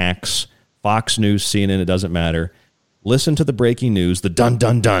other hacks, Fox News, CNN, it doesn't matter. Listen to the breaking news, the dun,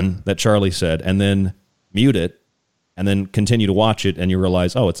 dun, dun that Charlie said, and then mute it, and then continue to watch it, and you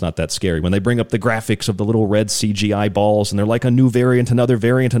realize, oh, it's not that scary. When they bring up the graphics of the little red CGI balls, and they're like a new variant, another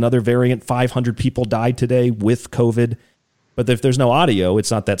variant, 500 people died today with COVID. But if there's no audio,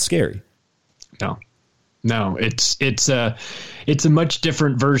 it's not that scary. No, it's a much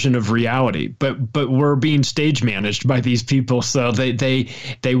different version of reality, but we're being stage managed by these people. So they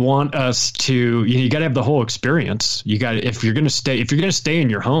want us to, you got to have the whole experience. If you're going to stay in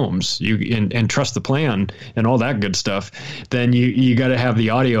your homes, and trust the plan and all that good stuff, then you got to have the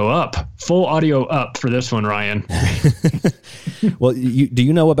audio up, full audio up for this one, Ryan. Well, do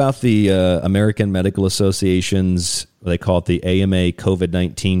you know about the American Medical Association's, they call it the AMA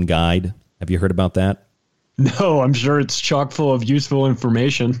COVID-19 guide? Have you heard about that? No, I'm sure it's chock full of useful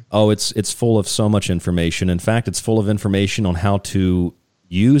information. Oh, it's full of so much information. In fact, it's full of information on how to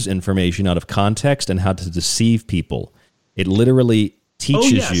use information out of context and how to deceive people. It literally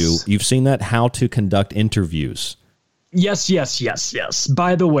teaches you. You've seen that, how to conduct interviews. Yes.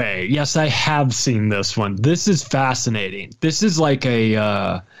 By the way, yes, I have seen this one. This is fascinating. This is like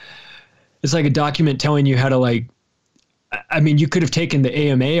it's like a document telling you how to you could have taken the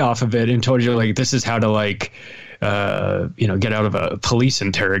AMA off of it and told you this is how to get out of a police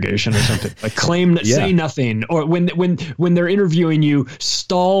interrogation or something. Say nothing, or when they're interviewing you,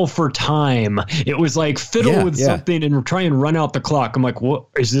 stall for time. It was like fiddle with something and try and run out the clock. I'm like, what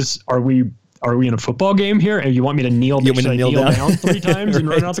is this? Are we in a football game here? And you want me to kneel down 3 times and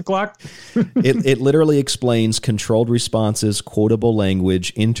run out the clock? It literally explains controlled responses, quotable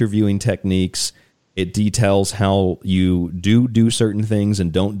language, interviewing techniques. It details how you do certain things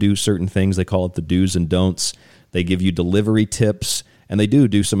and don't do certain things. They call it the do's and don'ts. They give you delivery tips, and they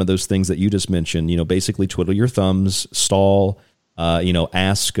do some of those things that you just mentioned. Basically twiddle your thumbs, stall,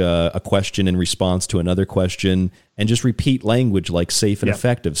 ask a question in response to another question, and just repeat language like safe and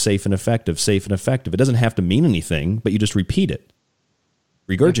effective, safe and effective, safe and effective. It doesn't have to mean anything, but you just repeat it,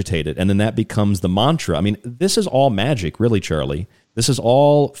 regurgitate it, and then that becomes the mantra. I mean, this is all magic, really, Charlie. This is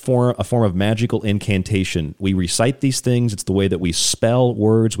all a form of magical incantation. We recite these things. It's the way that we spell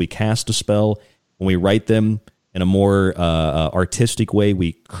words. We cast a spell. When we write them in a more artistic way,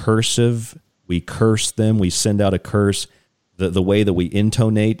 we curse them. We send out a curse. The way that we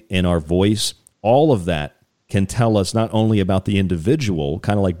intonate in our voice, all of that can tell us not only about the individual,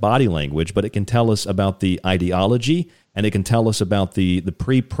 kind of like body language, but it can tell us about the ideology, and it can tell us about the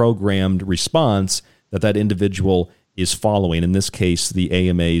pre-programmed response that individual is following, in this case, the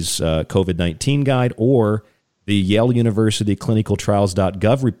AMA's COVID-19 guide, or the Yale University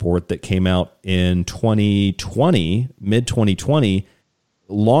clinicaltrials.gov report that came out in 2020, mid-2020,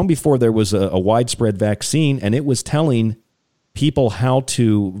 long before there was a widespread vaccine, and it was telling people how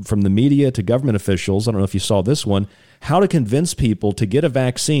to, from the media to government officials, I don't know if you saw this one, how to convince people to get a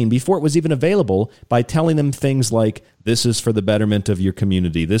vaccine before it was even available by telling them things like, this is for the betterment of your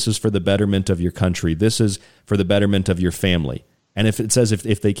community, this is for the betterment of your country, this is for the betterment of your family. And if it says,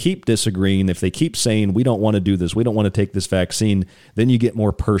 if they keep disagreeing, if they keep saying, we don't want to do this, we don't want to take this vaccine, then you get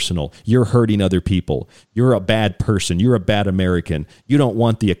more personal. You're hurting other people. You're a bad person. You're a bad American. You don't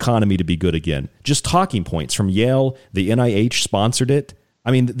want the economy to be good again. Just talking points from Yale. The NIH sponsored it.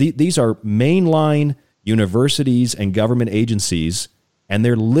 I mean, these are mainline universities and government agencies, and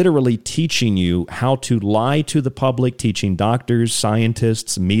they're literally teaching you how to lie to the public, teaching doctors,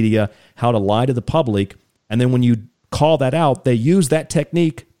 scientists, media, how to lie to the public. And then when you call that out, they use that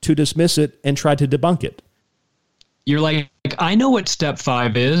technique to dismiss it and try to debunk it. You're like, I know what step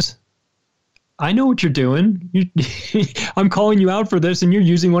 5 is. I know what you're doing. I'm calling you out for this, and you're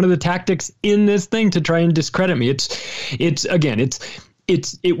using one of the tactics in this thing to try and discredit me.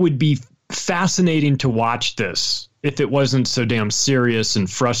 It would be fascinating to watch this if it wasn't so damn serious and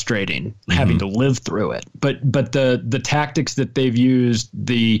frustrating having to live through it. But the tactics that they've used,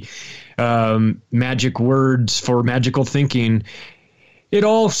 the magic words for magical thinking, it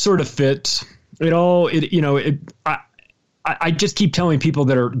all sort of fits. I just keep telling people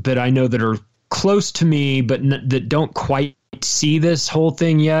that I know that are close to me, but that don't quite see this whole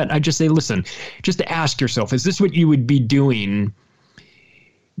thing yet. I just say, listen, just ask yourself, is this what you would be doing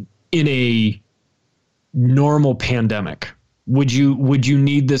in a normal pandemic? Would you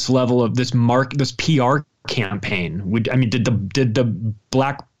need this level of this PR campaign? Did the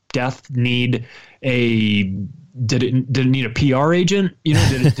Black Death need did it need a PR agent?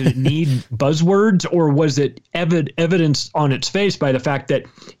 Did it need buzzwords, or was it evidence on its face by the fact that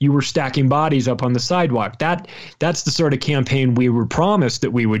you were stacking bodies up on the sidewalk? That's the sort of campaign we were promised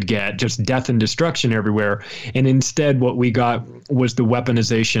that we would get, just death and destruction everywhere. And instead what we got was the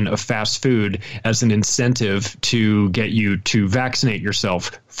weaponization of fast food as an incentive to get you to vaccinate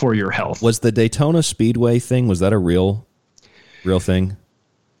yourself for your health. Was the Daytona Speedway thing, was that a real thing?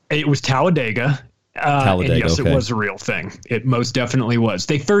 It was Talladega. And yes, okay. It was a real thing. It most definitely was.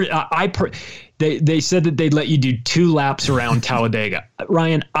 They said that they'd let you do 2 laps around Talladega.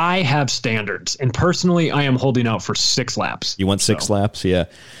 Ryan, I have standards, and personally, I am holding out for 6 laps. You want 6 laps? Yeah.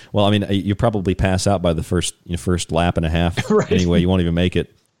 Well, I mean, you probably pass out by the first lap and a half. Right. Anyway, you won't even make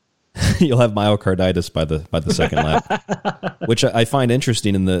it. You'll have myocarditis by the second lap, which I find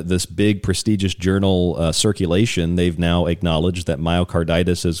interesting. In this big prestigious journal Circulation, they've now acknowledged that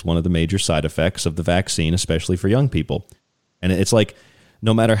myocarditis is one of the major side effects of the vaccine, especially for young people. And it's like,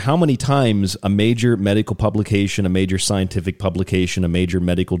 no matter how many times a major medical publication, a major scientific publication, a major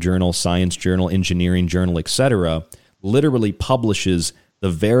medical journal, science journal, engineering journal, etc., literally publishes the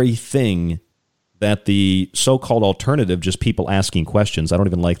very thing that the so-called alternative, just people asking questions. I don't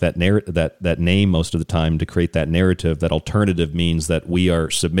even like that that name most of the time to create that narrative. That alternative means that we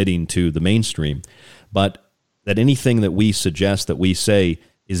are submitting to the mainstream, but that anything that we suggest, that we say,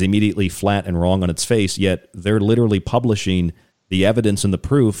 is immediately flat and wrong on its face, yet they're literally publishing the evidence and the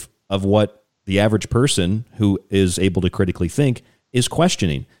proof of what the average person who is able to critically think is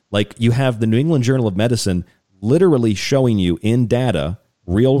questioning. Like, you have the New England Journal of Medicine literally showing you in data,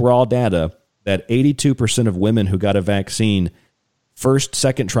 real raw data, that 82% of women who got a vaccine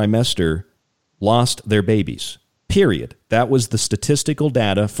second trimester lost their babies. Period. That was the statistical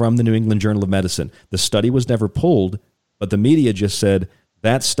data from the New England Journal of Medicine. The study was never pulled, but the media just said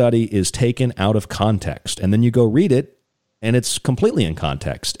that study is taken out of context. And then you go read it, and it's completely in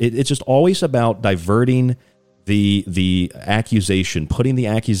context. It's just always about diverting the accusation, putting the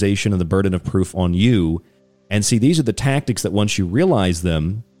accusation and the burden of proof on you. And see, these are the tactics that once you realize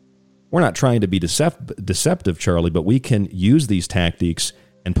them, we're not trying to be deceptive, Charlie, but we can use these tactics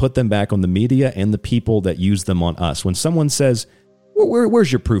and put them back on the media and the people that use them on us. When someone says,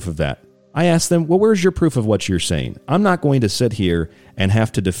 where's your proof of that? I ask them, well, where's your proof of what you're saying? I'm not going to sit here and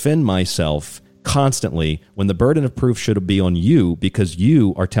have to defend myself constantly when the burden of proof should be on you, because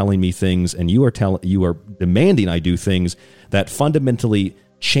you are telling me things and you are demanding I do things that fundamentally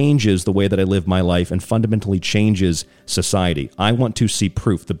changes the way that I live my life and fundamentally changes society. I want to see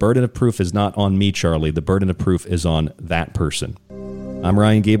proof. The burden of proof is not on me, Charlie. The burden of proof is on that person. I'm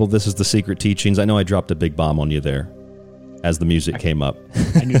Ryan Gable. This is The Secret Teachings. I know I dropped a big bomb on you there as the music came up.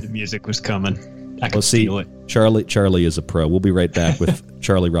 I knew the music was coming. I could feel it. Charlie is a pro. We'll be right back with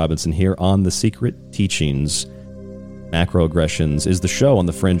Charlie Robinson here on The Secret Teachings. Macroaggressions is the show on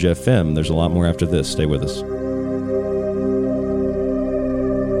the Fringe FM. There's a lot more after this. Stay with us.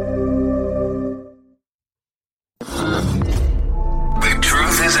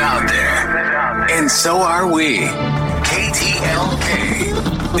 Out there, and so are we.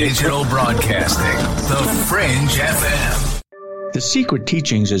 KTLK Digital Broadcasting, The Fringe FM. The Secret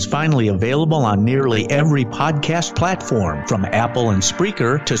Teachings is finally available on nearly every podcast platform, from Apple and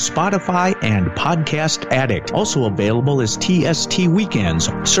Spreaker to Spotify and Podcast Addict. Also available is TST Weekends.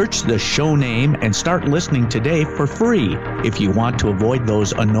 Search the show name and start listening today for free. If you want to avoid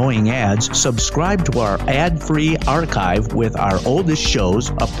those annoying ads, subscribe to our ad-free archive with our oldest shows,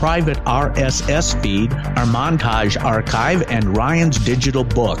 a private RSS feed, our montage archive, and Ryan's digital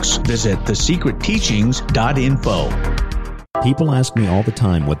books. Visit thesecretteachings.info. People ask me all the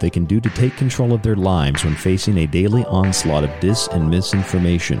time what they can do to take control of their lives when facing a daily onslaught of dis and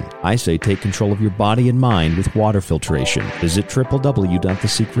misinformation. I say take control of your body and mind with water filtration. Visit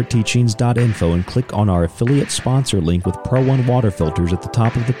www.thesecretteachings.info and click on our affiliate sponsor link with Pro One water filters at the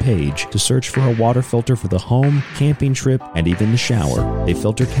top of the page to search for a water filter for the home, camping trip, and even the shower. They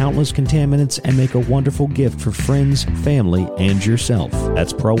filter countless contaminants and make a wonderful gift for friends, family, and yourself.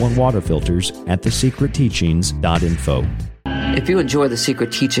 That's Pro One water filters at thesecretteachings.info. If you enjoy The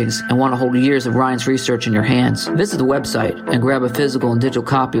Secret Teachings and want to hold years of Ryan's research in your hands, visit the website and grab a physical and digital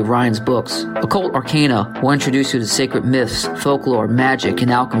copy of Ryan's books. Occult Arcana will introduce you to sacred myths, folklore, magic,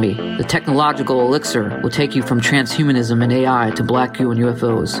 and alchemy. The Technological Elixir will take you from transhumanism and AI to black goo and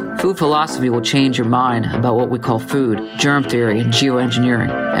UFOs. Food Philosophy will change your mind about what we call food, germ theory, and geoengineering.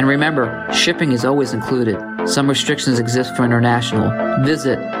 And remember, shipping is always included. Some restrictions exist for international.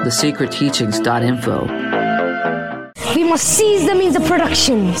 Visit thesecretteachings.info. We must seize the means of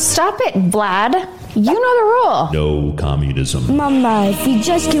production. Stop it, Vlad. You know the rule. No communism. Mama, if we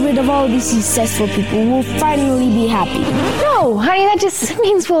just get rid of all these successful people, we'll finally be happy. No, honey, that just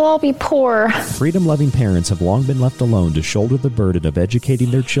means we'll all be poor. Freedom-loving parents have long been left alone to shoulder the burden of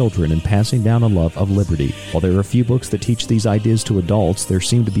educating their children and passing down a love of liberty. While there are a few books that teach these ideas to adults, there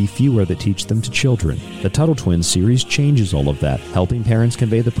seem to be fewer that teach them to children. The Tuttle Twins series changes all of that, helping parents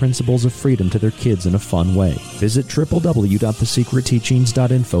convey the principles of freedom to their kids in a fun way. Visit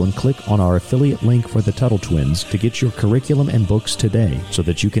www.thesecretteachings.info and click on our affiliate link for the Tuttle Twins to get your curriculum and books today so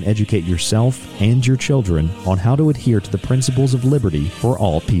that you can educate yourself and your children on how to adhere to the principles of liberty for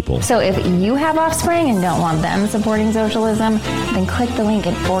all people. So if you have offspring and don't want them supporting socialism, then click the link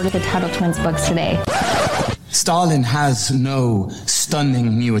and order the Tuttle Twins books today. Stalin has no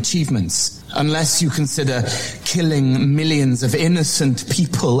stunning new achievements, unless you consider killing millions of innocent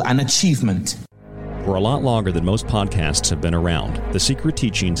people an achievement. For a lot longer than most podcasts have been around, The Secret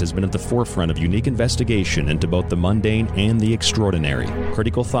Teachings has been at the forefront of unique investigation into both the mundane and the extraordinary.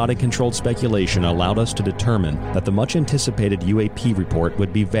 Critical thought and controlled speculation allowed us to determine that the much-anticipated UAP report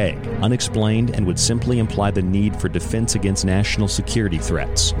would be vague, unexplained, and would simply imply the need for defense against national security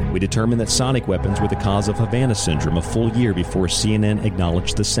threats. We determined that sonic weapons were the cause of Havana Syndrome a full year before CNN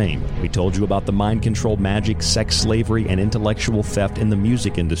acknowledged the same. We told you about the mind-controlled magic, sex slavery, and intellectual theft in the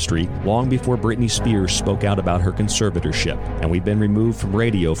music industry long before Britney Spears spoke out about her conservatorship, and we've been removed from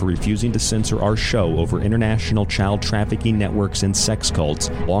radio for refusing to censor our show over international child trafficking networks and sex cults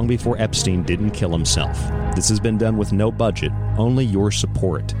long before Epstein didn't kill himself. This has been done with no budget, only your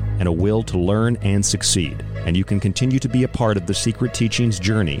support, and a will to learn and succeed. And you can continue to be a part of the Secret Teachings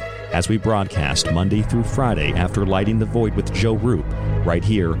journey as we broadcast Monday through Friday after Lighting the Void with Joe Roop, right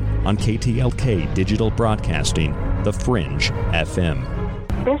here on KTLK Digital Broadcasting, The Fringe FM.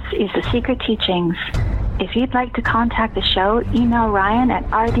 This is The Secret Teachings. If you'd like to contact the show, email Ryan at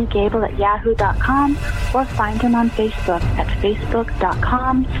rdgable@yahoo.com or find him on Facebook at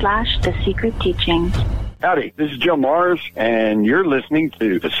facebook.com/The Secret Teachings. Howdy, this is Joe Mars, and you're listening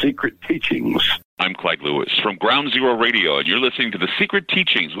to The Secret Teachings. I'm Clyde Lewis from Ground Zero Radio, and you're listening to The Secret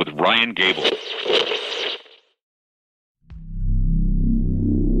Teachings with Ryan Gable.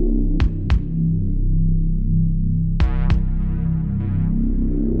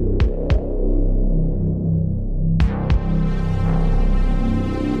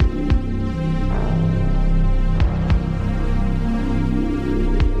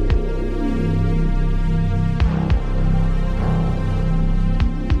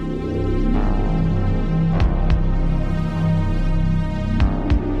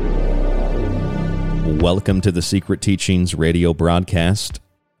 Welcome to the Secret Teachings radio broadcast.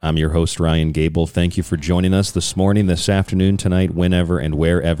 I'm your host, Ryan Gable. Thank you for joining us this morning, this afternoon, tonight, whenever and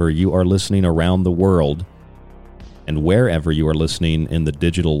wherever you are listening around the world, and wherever you are listening in the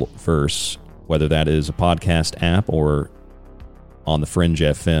digital verse, whether that is a podcast app or on the Fringe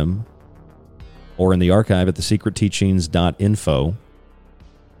FM or in the archive at thesecretteachings.info.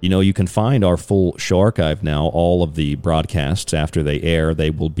 You know, you can find our full show archive now. All of the broadcasts, after they air,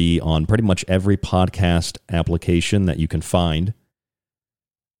 they will be on pretty much every podcast application that you can find.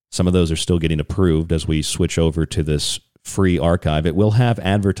 Some of those are still getting approved as we switch over to this free archive. It will have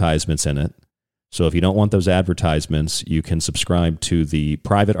advertisements in it. So if you don't want those advertisements, you can subscribe to the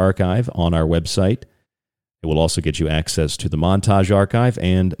private archive on our website. It will also get you access to the montage archive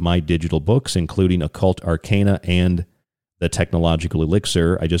and my digital books, including Occult Arcana and The Technological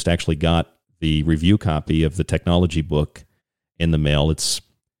Elixir. I just actually got the review copy of the technology book in the mail. It's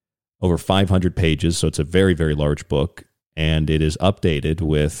over 500 pages, so it's a very, very large book, and it is updated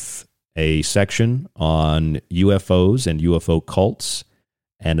with a section on UFOs and UFO cults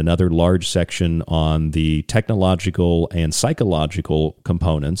and another large section on the technological and psychological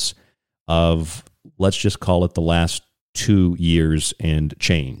components of, let's just call it, the last 2 years and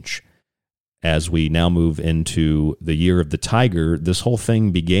change. As we now move into the year of the tiger, this whole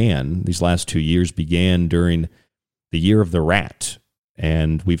thing began, these last 2 years began during the year of the rat.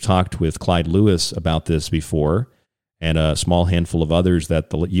 And we've talked with Clyde Lewis about this before, and a small handful of others, that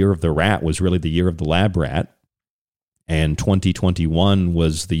the year of the rat was really the year of the lab rat. And 2021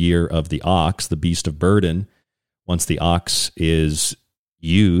 was the year of the ox, the beast of burden. Once the ox is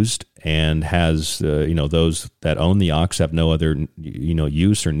used and has, those that own the ox have no other,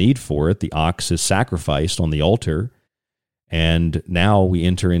 use or need for it, the ox is sacrificed on the altar. And now we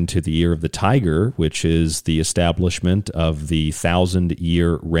enter into the year of the tiger, which is the establishment of the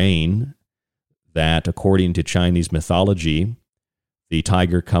 1,000-year reign that, according to Chinese mythology, the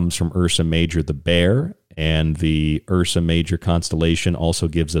tiger comes from Ursa Major, the bear, and the Ursa Major constellation also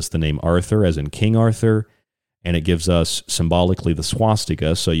gives us the name Arthur, as in King Arthur, and it gives us symbolically the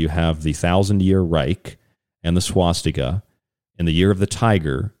swastika. So you have the 1,000-year Reich and the swastika in the year of the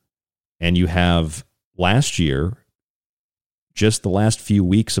tiger, and you have last year, just the last few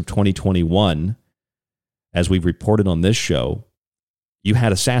weeks of 2021, as we've reported on this show, you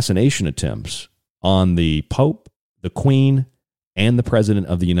had assassination attempts on the Pope, the Queen, and the President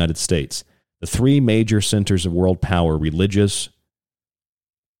of the United States. The three major centers of world power: religious,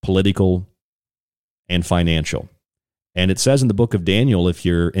 political, and financial. And it says in the book of Daniel, if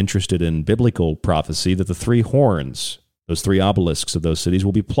you're interested in biblical prophecy, that the three horns, those three obelisks of those cities,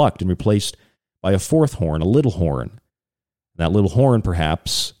 will be plucked and replaced by a fourth horn, a little horn. That little horn,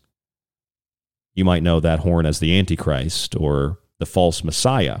 perhaps, you might know that horn as the Antichrist or the false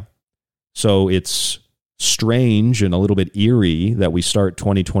Messiah. So it's strange and a little bit eerie that we start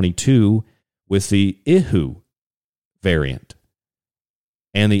 2022 with the Ihu variant.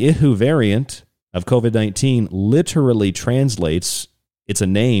 And the Ihu variant of COVID-19 literally translates, it's a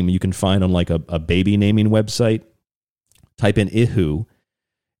name you can find on like a baby naming website. Type in Ihu,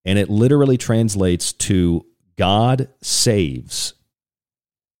 and it literally translates to God saves.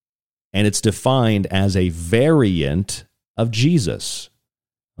 And it's defined as a variant of Jesus.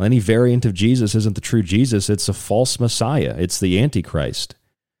 Well, any variant of Jesus isn't the true Jesus. It's a false Messiah. It's the Antichrist.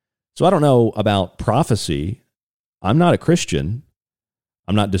 So I don't know about prophecy. I'm not a Christian.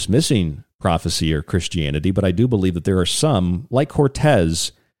 I'm not dismissing prophecy or Christianity, but I do believe that there are some, like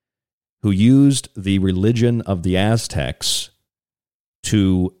Cortez, who used the religion of the Aztecs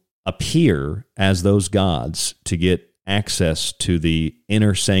to appear as those gods to get access to the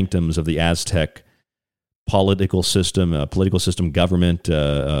inner sanctums of the Aztec political system, government,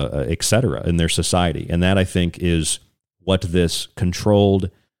 etc., in their society. And that, I think, is what this controlled,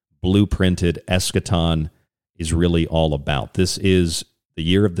 blueprinted eschaton is really all about. This is the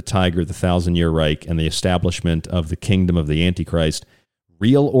year of the tiger, the 1,000-year Reich, and the establishment of the kingdom of the Antichrist,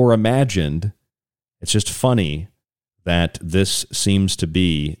 real or imagined. It's just funny that this seems to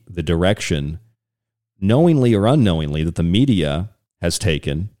be the direction, knowingly or unknowingly, that the media has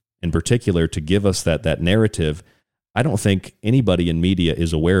taken, in particular, to give us that narrative. I don't think anybody in media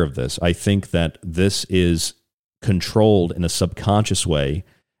is aware of this. I think that this is controlled in a subconscious way,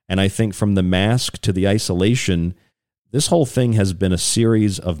 and I think from the mask to the isolation, this whole thing has been a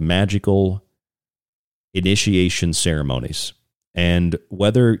series of magical initiation ceremonies. And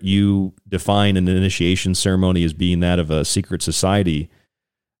whether you define an initiation ceremony as being that of a secret society,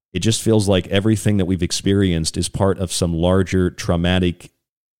 it just feels like everything that we've experienced is part of some larger traumatic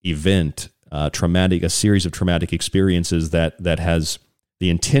event, a series of traumatic experiences that has the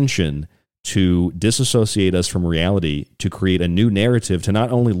intention to disassociate us from reality, to create a new narrative, to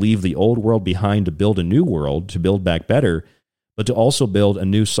not only leave the old world behind to build a new world, to build back better, but to also build a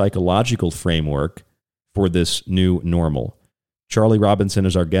new psychological framework for this new normal. Charlie Robinson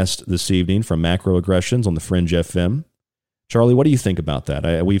is our guest this evening from Macroaggressions on the Fringe FM. Charlie, what do you think about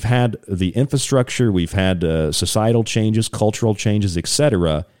that? We've had the infrastructure, we've had societal changes, cultural changes,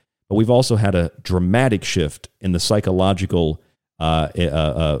 etc., but we've also had a dramatic shift in the psychological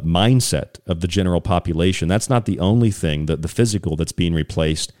mindset of the general population. That's not the only thing, the physical that's being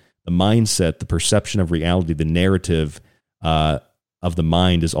replaced. The mindset, the perception of reality, the narrative of the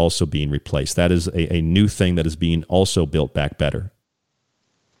mind is also being replaced. That is a new thing that is being also built back better.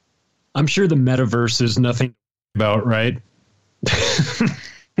 I'm sure the metaverse is nothing about, right?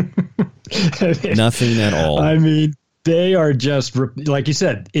 Nothing at all. I mean, they are just, like you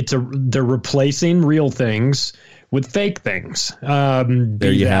said, they're replacing real things with fake things.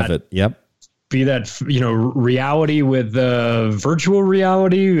 There you have it. Yep. be that, reality with virtual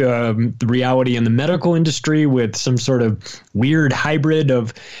reality, the reality in the medical industry with some sort of weird hybrid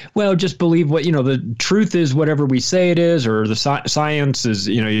of, well, just believe what, the truth is whatever we say it is, or the science is,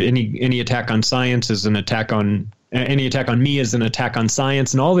 any attack on science is an attack on, any attack on me is an attack on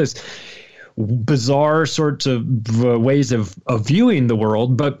science, and all this bizarre sorts of ways of viewing the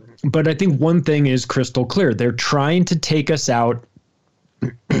world. But I think one thing is crystal clear. They're trying to take us out.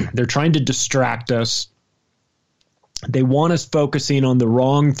 They're trying to distract us. They want us focusing on the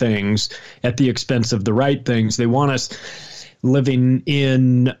wrong things at the expense of the right things. They want us living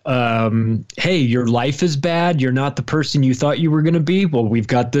in, hey, your life is bad. You're not the person you thought you were going to be. Well, we've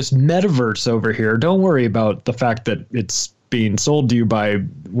got this metaverse over here. Don't worry about the fact that it's being sold to you by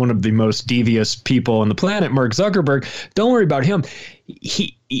one of the most devious people on the planet, Mark Zuckerberg. Don't worry about him.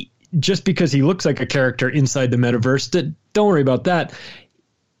 He just because he looks like a character inside the metaverse, don't worry about that.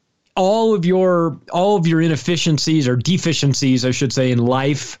 All of your inefficiencies or deficiencies, I should say, in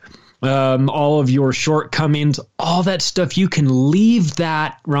life, all of your shortcomings, all that stuff, you can leave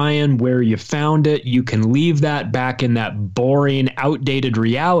that, Ryan, where you found it. You can leave that back in that boring, outdated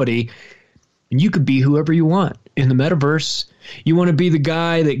reality, and you could be whoever you want in the metaverse. You want to be the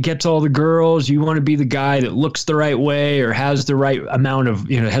guy that gets all the girls. You want to be the guy that looks the right way or has the right amount of,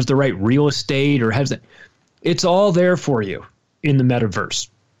 has the right real estate or has that. It's all there for you in the metaverse.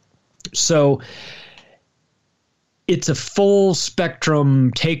 So it's a full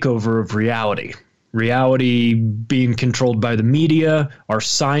spectrum takeover of reality. Reality being controlled by the media. Our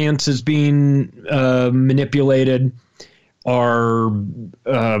science is being manipulated. Our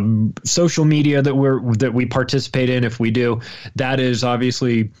social media that we participate in, if we do, that is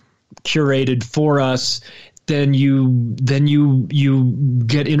obviously curated for us. Then you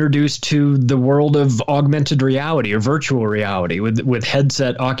get introduced to the world of augmented reality or virtual reality with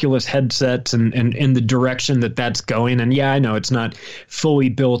Oculus headsets and in the direction that's going. And yeah, I know it's not fully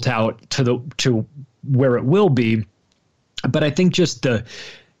built out to where it will be, but I think just the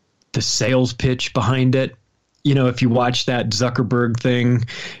sales pitch behind it. If you watch that Zuckerberg thing,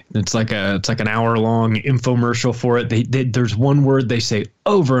 it's like an hour-long infomercial for it. There's one word they say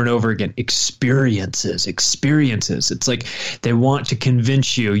over and over again: experiences. It's like they want to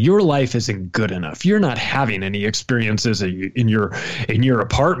convince you your life isn't good enough. You're not having any experiences in your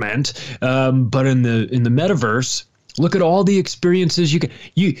apartment, but in the metaverse. Look at all the experiences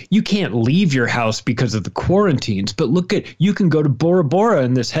you can't leave your house because of the quarantines, but you can go to Bora Bora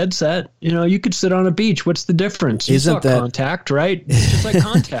in this headset. You could sit on a beach. What's the difference? Isn't that Contact, right? It's just like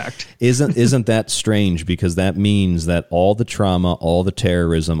Contact. Isn't that strange? Because that means that all the trauma, all the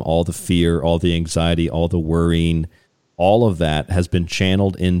terrorism, all the fear, all the anxiety, all the worrying, all of that has been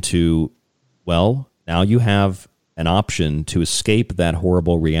channeled into, well, now you have an option to escape that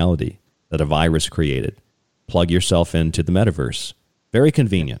horrible reality that a virus created. Plug yourself into the metaverse. Very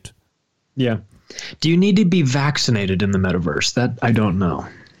convenient. Yeah. Do you need to be vaccinated in the metaverse? That I don't know.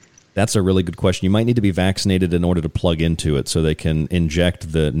 That's a really good question. You might need to be vaccinated in order to plug into it so they can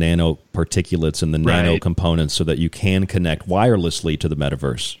inject the nanoparticulates and the nano components so that you can connect wirelessly to the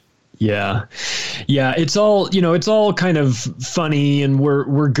metaverse. Yeah. Yeah. It's all kind of funny and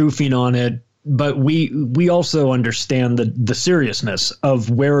we're goofing on it. But we also understand the seriousness of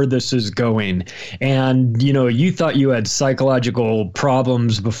where this is going. And, you thought you had psychological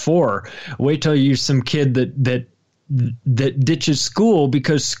problems before. Wait till you're some kid that ditches school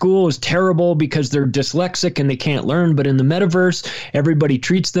because school is terrible because they're dyslexic and they can't learn. But in the metaverse, everybody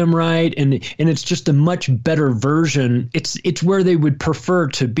treats them right. And it's just a much better version. It's where they would prefer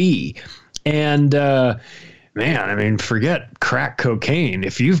to be. And, man, I mean, forget crack cocaine.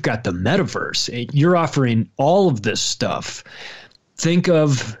 If you've got the metaverse, you're offering all of this stuff. Think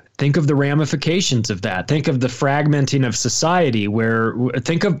of the ramifications of that. Think of the fragmenting of society.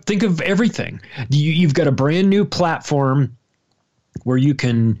 Think of everything. You've got a brand new platform where you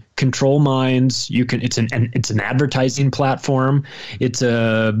can control minds. It's an advertising platform. It's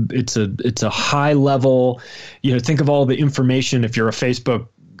a high level. Think of all the information. If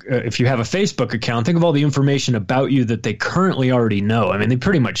you have a Facebook account, think of all the information about you that they currently already know. I mean, they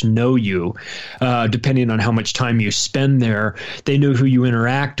pretty much know you, depending on how much time you spend there. They know who you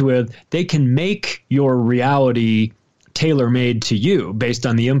interact with. They can make your reality tailor-made to you based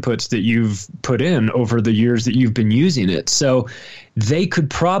on the inputs that you've put in over the years that you've been using it. So they could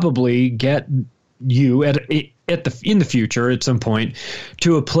probably get you in the future at some point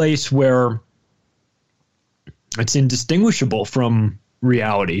to a place where it's indistinguishable from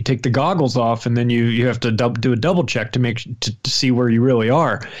reality. Take the goggles off, and then you have to do a double check to see where you really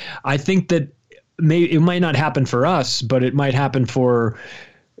are. I think that it might not happen for us, but it might happen for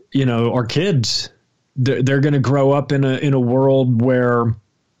our kids, they're going to grow up in a world where,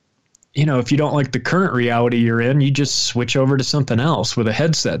 if you don't like the current reality you're in, you just switch over to something else with a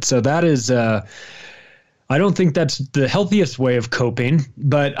headset. So that is, I don't think that's the healthiest way of coping,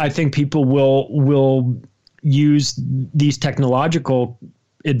 but I think people will use these technological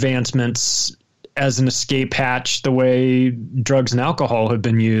advancements as an escape hatch the way drugs and alcohol have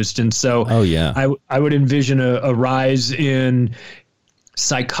been used. And so I would envision a rise in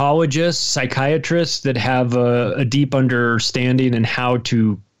psychologists, psychiatrists that have a deep understanding in how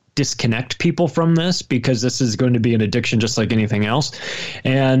to disconnect people from this, because this is going to be an addiction just like anything else.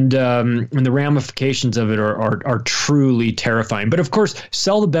 And the ramifications of it are truly terrifying. But of course,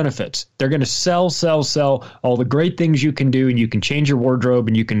 sell the benefits. They're going to sell all the great things you can do, and you can change your wardrobe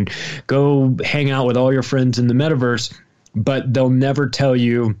and you can go hang out with all your friends in the metaverse, but they'll never tell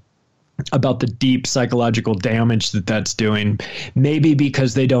you about the deep psychological damage that's doing. Maybe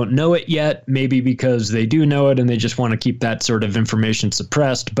because they don't know it yet, maybe because they do know it and they just want to keep that sort of information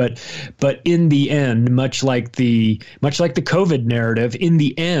suppressed. But in the end, much like the COVID narrative, in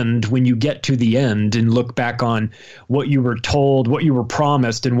the end, when you get to the end and look back on what you were told, what you were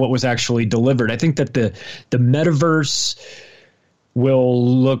promised, and what was actually delivered, I think that the metaverse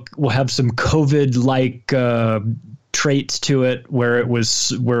will have some COVID-like traits to it, where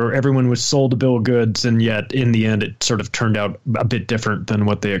everyone was sold a bill of goods, and yet in the end it sort of turned out a bit different than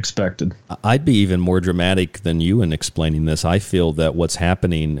what they expected. I'd be even more dramatic than you in explaining this. I feel that what's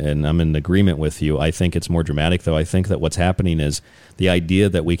happening, and I'm in agreement with you, I think it's more dramatic, though. I think that what's happening is the idea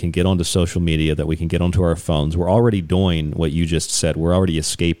that we can get onto social media, that we can get onto our phones. We're already doing what you just said. We're already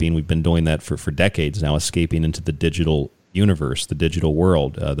escaping. We've been doing that for decades now, escaping into the digital universe, the digital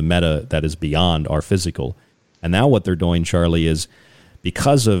world, the meta that is beyond our physical. And now what they're doing, Charlie, is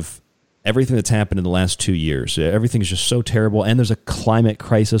because of everything that's happened in the last 2 years, everything's just so terrible, and there's a climate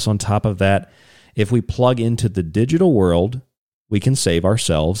crisis on top of that. If we plug into the digital world, we can save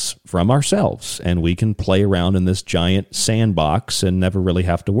ourselves from ourselves, and we can play around in this giant sandbox and never really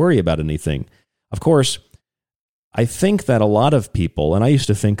have to worry about anything. Of course, I think that a lot of people, and I used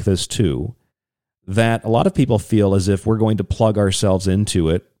to think this too, that a lot of people feel as if we're going to plug ourselves into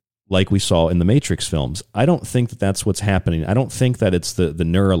it like we saw in the Matrix films. I don't think that that's what's happening. I don't think that it's the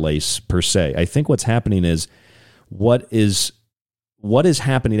Neuralace per se. I think what's happening is what is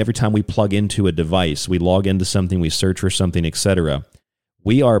happening every time we plug into a device, we log into something, we search for something, etc.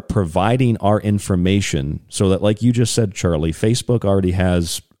 We are providing our information so that, like you just said, Charlie, Facebook already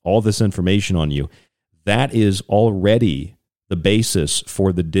has all this information on you. That is already the basis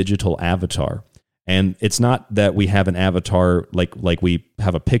for the digital avatar. And it's not that we have an avatar like we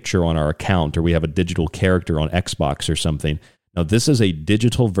have a picture on our account, or we have a digital character on Xbox or something. Now, this is a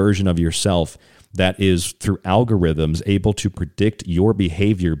digital version of yourself that is, through algorithms, able to predict your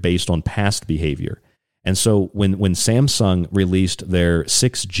behavior based on past behavior. And so when Samsung released their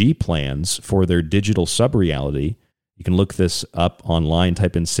 6G plans for their digital sub-reality, you can look this up online,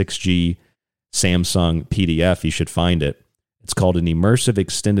 type in 6G Samsung PDF, you should find it. It's called an immersive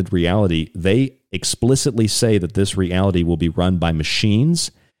extended reality. They explicitly say that this reality will be run by machines,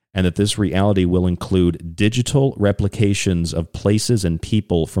 and that this reality will include digital replications of places and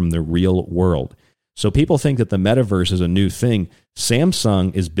people from the real world. So people think that the metaverse is a new thing.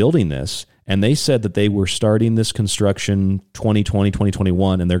 Samsung is building this, and they said that they were starting this construction 2020,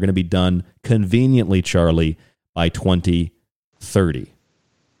 2021, and they're going to be done conveniently, Charlie, by 2030.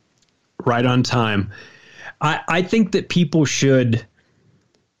 Right on time. I think that people should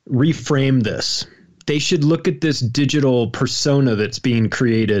reframe this. They should look at this digital persona that's being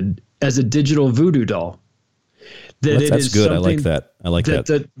created as a digital voodoo doll. That's good. I like that.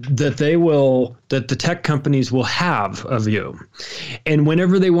 That the tech companies will have of you. And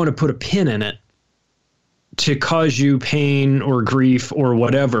whenever they want to put a pin in it to cause you pain or grief or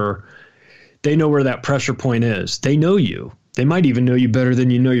whatever, they know where that pressure point is. They know you. They might even know you better than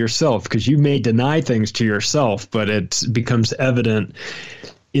you know yourself, because you may deny things to yourself, but it becomes evident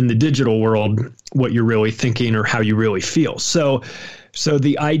in the digital world what you're really thinking or how you really feel. So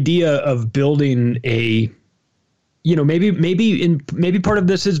the idea of building a, maybe part of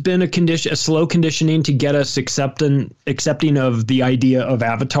this has been a slow conditioning to get us accepting of the idea of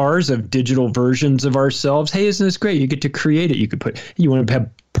avatars, of digital versions of ourselves. Hey, isn't this great? You get to create it. You want to have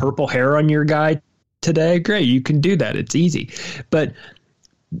purple hair on your guy today? Great, you can do that. It's easy. But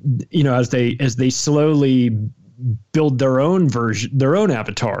as they slowly build their own version, their own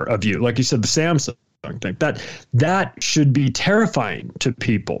avatar of you, like you said, the Samsung thing, that should be terrifying to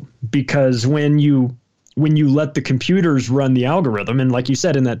people, because when you let the computers run the algorithm, and like you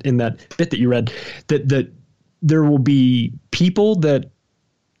said in that bit that you read, that there will be people that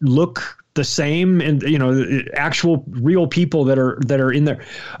look the same, and actual real people that are in there.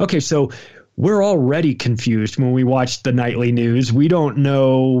 Okay, so we're already confused when we watch the nightly news. We don't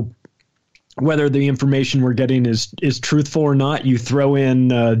know whether the information we're getting is truthful or not. You throw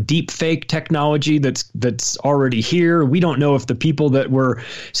in deep fake technology that's already here. We don't know if the people that we're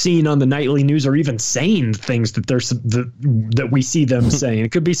seeing on the nightly news are even saying things that we see them saying.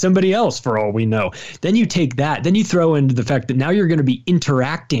 It could be somebody else for all we know. Then you take that, then you throw into the fact that now you're going to be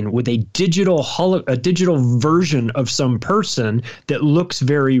interacting with a digital version of some person that looks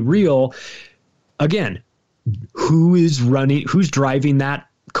very real. Again, who's driving that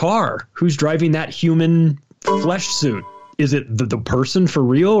car? Who's driving that human flesh suit? Is it the person for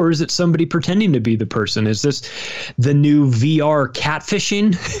real, or is it somebody pretending to be the person? Is this the new VR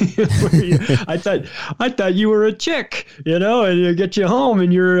catfishing? I thought you were a chick, and I get you home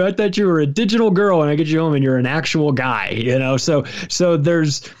and I thought you were a digital girl, and I get you home and you're an actual guy, So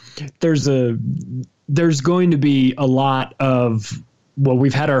there's going to be a lot of, well,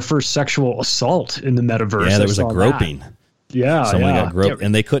 we've had our first sexual assault in the metaverse. Yeah, there was a groping. That. Yeah, someone got groped,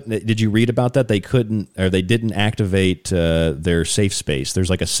 and they couldn't. Did you read about that? They couldn't, or they didn't activate their safe space. There's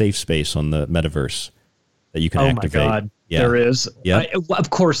like a safe space on the metaverse that you can activate. Oh my God, there is. Yeah, of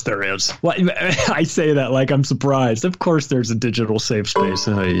course there is. Well, I say that like I'm surprised. Of course, there's a digital safe space.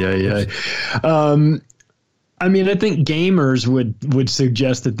 I mean, I think gamers would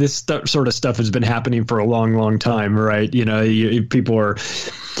suggest that this sort of stuff has been happening for a long, long time, right? People are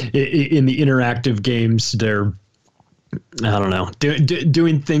in the interactive games. They're, I don't know,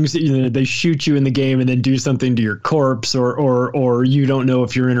 doing things that they shoot you in the game and then do something to your corpse, or you don't know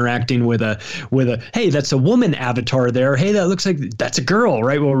if you're interacting with a hey, that's a woman avatar there. Hey, that looks like that's a girl,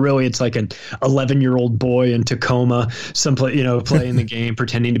 right? Well, really, it's like an 11-year-old boy in Tacoma, someplace, playing the game,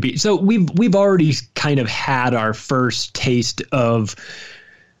 pretending to be. So we've already kind of had our first taste of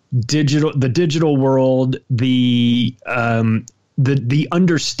the digital world, the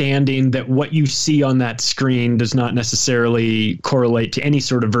understanding that what you see on that screen does not necessarily correlate to any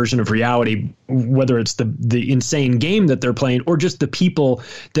sort of version of reality, whether it's the insane game that they're playing or just the people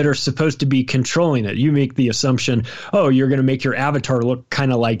that are supposed to be controlling it. You make the assumption, oh, you're going to make your avatar look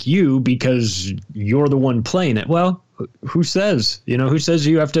kind of like you because you're the one playing it. Well, who says? Who says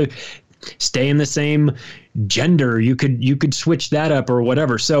you have to stay in the same gender? You could switch that up or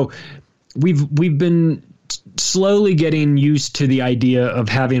whatever. So we've been slowly getting used to the idea of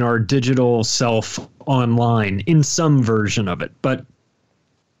having our digital self online in some version of it. But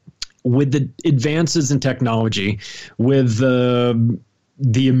with the advances in technology, with the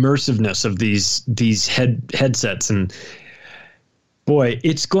immersiveness of these headsets, and boy,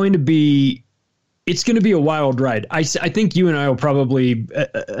 it's going to be a wild ride. I think you and I will probably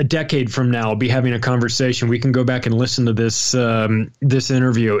a decade from now be having a conversation. We can go back and listen to this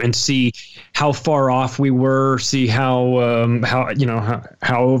interview and see how far off we were, see how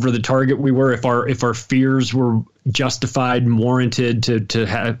over the target we were, if our fears were justified and warranted to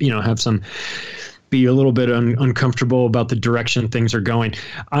have some, be a little bit uncomfortable about the direction things are going.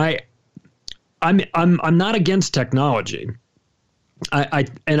 I'm not against technology.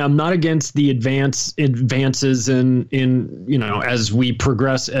 And I'm not against the advances in as we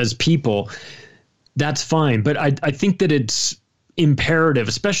progress as people. That's fine. But I think that it's imperative,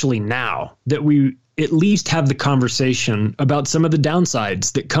 especially now, that we at least have the conversation about some of the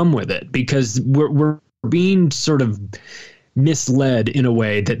downsides that come with it, because we're being sort of misled in a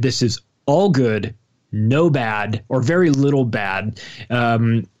way that this is all good, no bad, or very little bad.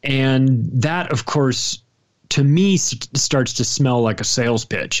 And that, of course, to me, starts to smell like a sales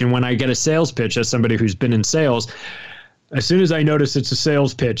pitch. And when I get a sales pitch as somebody who's been in sales, as soon as I notice it's a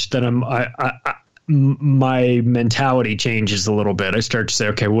sales pitch, then my mentality changes a little bit. I start to say,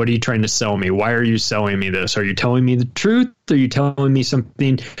 okay, what are you trying to sell me? Why are you selling me this? Are you telling me the truth? Are you telling me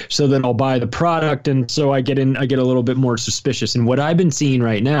something so then I'll buy the product? And so I get a little bit more suspicious. And what I've been seeing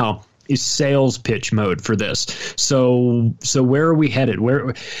right now is sales pitch mode for this. So where are we headed?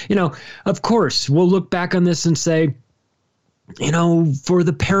 Where, of course, we'll look back on this and say, for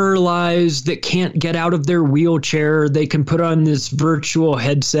the paralyzed that can't get out of their wheelchair, they can put on this virtual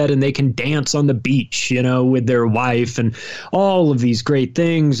headset and they can dance on the beach, with their wife and all of these great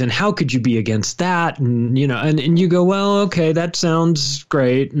things. And how could you be against that? And, and you go, well, okay, that sounds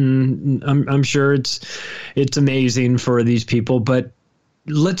great. And I'm sure it's amazing for these people, but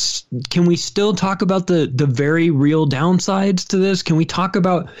can we still talk about the very real downsides to this? Can we talk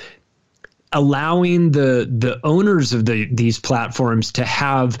about allowing the owners of these platforms to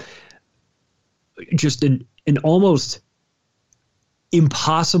have just an almost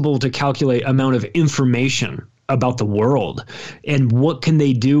impossible to calculate amount of information about the world, and what can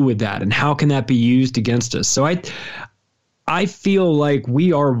they do with that, and how can that be used against us? So I feel like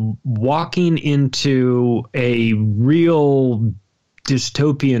we are walking into a real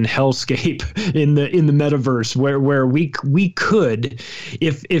dystopian hellscape in the metaverse where we could,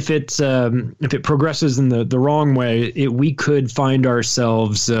 if it progresses in the wrong way, we could find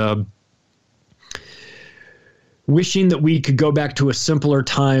ourselves wishing that we could go back to a simpler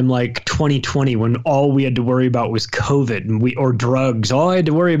time like 2020, when all we had to worry about was COVID or drugs. All I had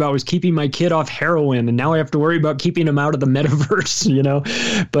to worry about was keeping my kid off heroin, and now I have to worry about keeping him out of the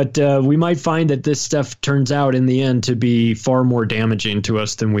metaverse, But we might find that this stuff turns out in the end to be far more damaging to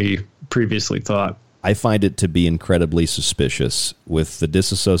us than we previously thought. I find it to be incredibly suspicious with the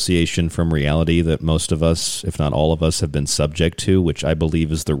disassociation from reality that most of us, if not all of us, have been subject to, which I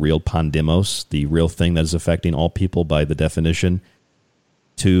believe is the real pandemos, the real thing that is affecting all people by the definition,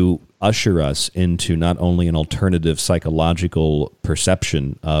 to usher us into not only an alternative psychological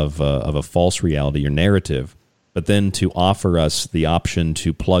perception of a false reality or narrative, but then to offer us the option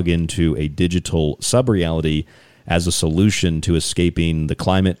to plug into a digital sub-reality as a solution to escaping the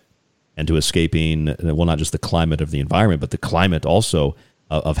climate and to escaping, well, not just the climate of the environment, but the climate also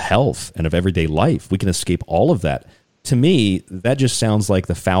of health and of everyday life. We can escape all of that. To me, that just sounds like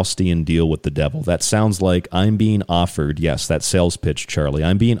the Faustian deal with the devil. That sounds like I'm being offered, yes, that sales pitch, Charlie,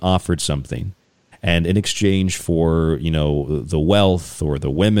 I'm being offered something. And in exchange for, the wealth or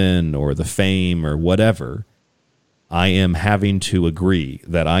the women or the fame or whatever, I am having to agree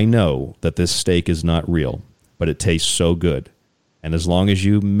that I know that this steak is not real, but it tastes so good. And as long as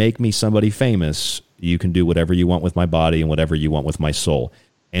you make me somebody famous, you can do whatever you want with my body and whatever you want with my soul.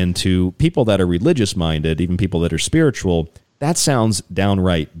 And to people that are religious-minded, even people that are spiritual, that sounds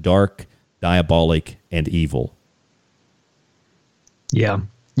downright dark, diabolic, and evil. Yeah.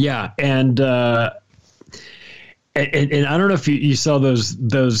 And I don't know if you saw those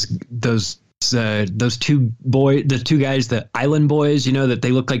the two guys, the island boys, that they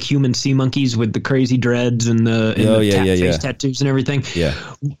look like human sea monkeys with the crazy dreads and the face tattoos and everything. Yeah.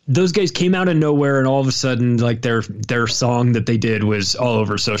 Those guys came out of nowhere, and all of a sudden, like their song that they did was all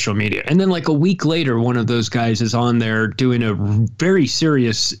over social media. And then like a week later, one of those guys is on there doing a very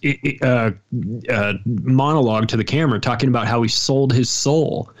serious monologue to the camera, talking about how he sold his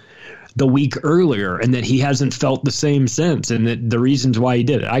soul the week earlier, and that he hasn't felt the same since, and that the reasons why he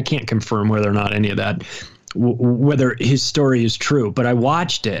did it. I can't confirm whether or not any of that, whether his story is true, but I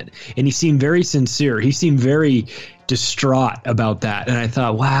watched it, and he seemed very sincere. He seemed very distraught about that, and I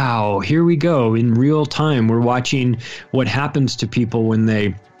thought, wow, here we go. In real time, we're watching what happens to people when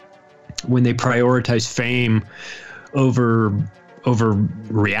they prioritize fame over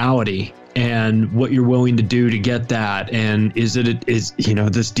reality, and what you're willing to do to get that. And is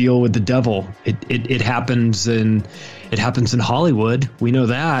this deal with the devil? It happens in Hollywood. We know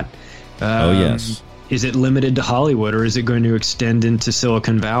that. Oh yes. Is it limited to Hollywood, or is it going to extend into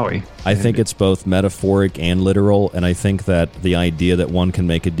Silicon Valley? I think it's both metaphoric and literal, and I think that the idea that one can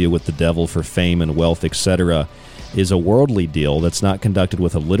make a deal with the devil for fame and wealth, etc., is a worldly deal that's not conducted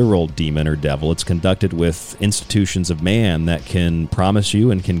with a literal demon or devil. It's conducted with institutions of man that can promise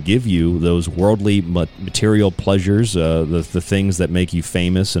you and can give you those worldly material pleasures, the things that make you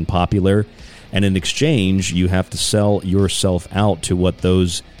famous and popular. And in exchange, you have to sell yourself out to what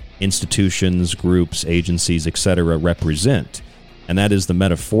those institutions, groups, agencies, etc. represent. And that is the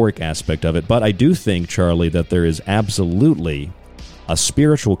metaphoric aspect of it. But I do think, Charlie, that there is absolutely a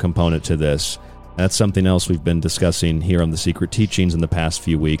spiritual component to this. That's something else we've been discussing here on the Secret Teachings in the past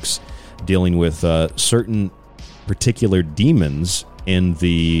few weeks, dealing with certain particular demons in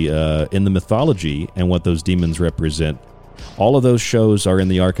the mythology and what those demons represent. All of those shows are in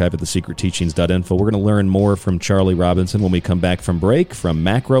the archive at thesecretteachings.info. We're going to learn more from Charlie Robinson when we come back from break, from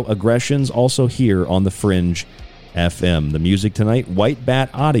Macroaggressions, also here on The Fringe FM. The music tonight, White Bat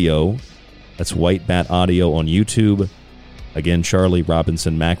Audio. That's White Bat Audio on YouTube. Again, Charlie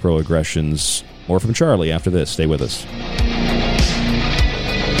Robinson, Macroaggressions. More from Charlie after this. Stay with us.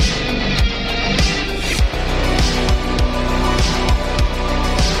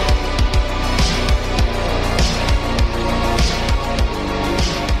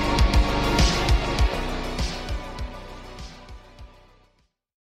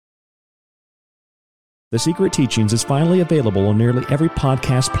 The Secret Teachings is finally available on nearly every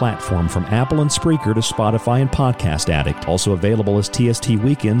podcast platform from Apple and Spreaker to Spotify and Podcast Addict. Also available as TST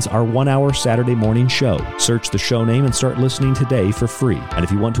Weekends, our 1-hour Saturday morning show. Search the show name and start listening today for free. And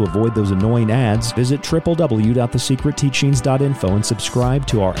if you want to avoid those annoying ads, visit www.thesecretteachings.info and subscribe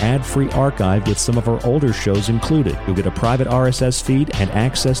to our ad-free archive with some of our older shows included. You'll get a private RSS feed and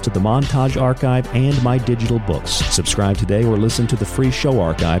access to the montage archive and my digital books. Subscribe today or listen to the free show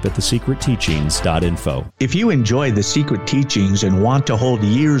archive at thesecretteachings.info. If you enjoy The Secret Teachings and want to hold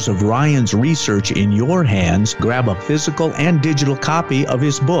years of Ryan's research in your hands, grab a physical and digital copy of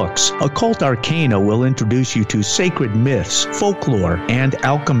his books. Occult Arcana will introduce you to sacred myths, folklore, and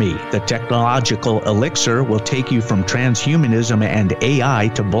alchemy. The Technological Elixir will take you from transhumanism and AI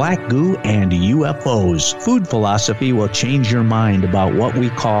to black goo and UFOs. Food Philosophy will change your mind about what we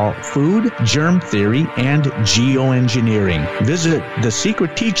call food, germ theory, and geoengineering. Visit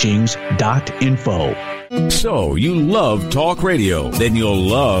thesecretteachings.info. So, you love talk radio? Then you'll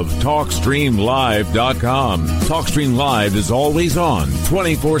love TalkStreamLive.com. TalkStream Live is always on,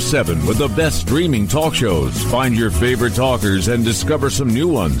 24/7 with the best streaming talk shows. Find your favorite talkers and discover some new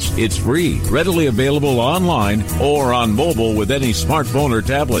ones. It's free, readily available online or on mobile with any smartphone or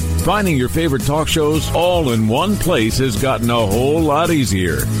tablet. Finding your favorite talk shows all in one place has gotten a whole lot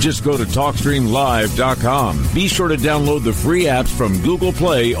easier. Just go to TalkStreamLive.com. Be sure to download the free apps from Google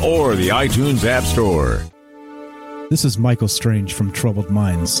Play or the iTunes App Store. This is Michael Strange from Troubled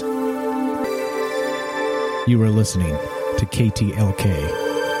Minds. You are listening to KTLK,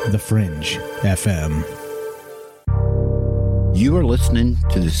 The Fringe FM. You are listening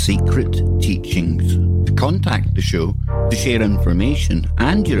to The Secret Teachings. To contact the show, to share information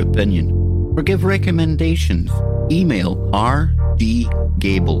and your opinion, or give recommendations, email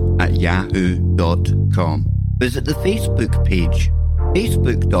rdgable@yahoo.com. Visit the Facebook page,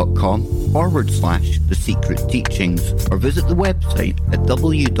 facebook.com/The Secret Teachings, or visit the website at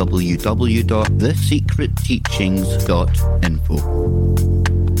www.thesecretteachings.info.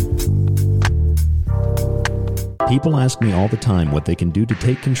 People ask me all the time what they can do to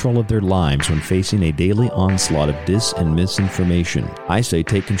take control of their lives when facing a daily onslaught of dis and misinformation. I say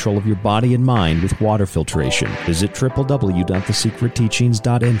take control of your body and mind with water filtration. Visit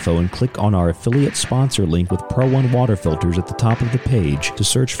www.thesecretteachings.info and click on our affiliate sponsor link with Pro One water filters at the top of the page to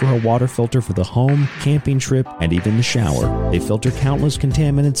search for a water filter for the home, camping trip, and even the shower. They filter countless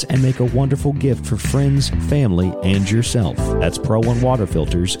contaminants and make a wonderful gift for friends, family, and yourself. That's Pro One water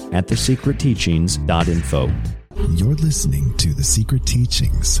filters at thesecretteachings.info. You're listening to The Secret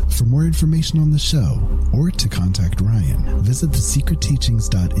Teachings. For more information on the show or to contact Ryan, visit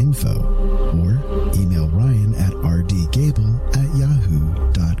thesecretteachings.info or email Ryan at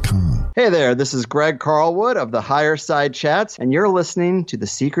rdgable@yahoo.com. Hey there, this is Greg Carlwood of the Higher Side Chats, and you're listening to The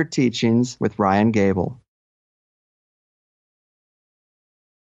Secret Teachings with Ryan Gable.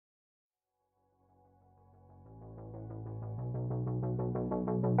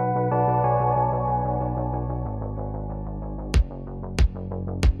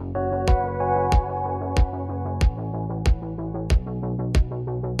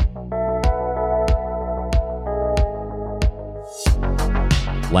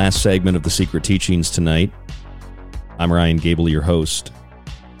 Last segment of The Secret Teachings tonight. I'm Ryan Gable, your host.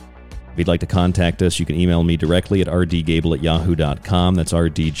 If you'd like to contact us, you can email me directly at rdgable@yahoo.com. That's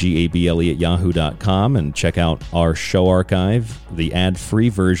rdgable@yahoo.com. And check out our show archive, the ad-free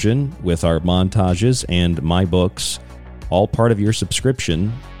version with our montages and my books, all part of your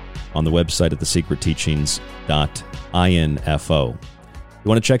subscription on the website at thesecretteachings.info. You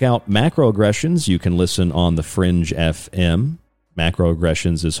want to check out Macroaggressions, you can listen on the Fringe FM.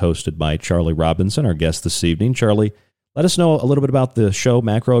 Macroaggressions is hosted by Charlie Robinson, our guest this evening. Charlie, let us know a little bit about the show,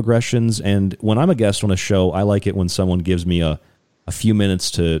 Macroaggressions. And when I'm a guest on a show, I like it when someone gives me a few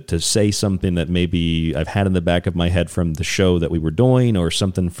minutes to say something that maybe I've had in the back of my head from the show that we were doing or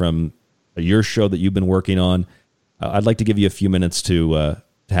something from your show that you've been working on. I'd like to give you a few minutes to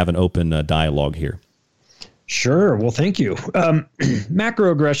have an open dialogue here. Sure. Well, thank you.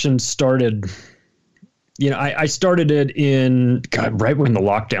 Macroaggressions started... I started it right when the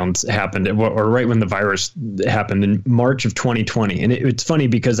lockdowns happened, or right when the virus happened in March of 2020. And it's funny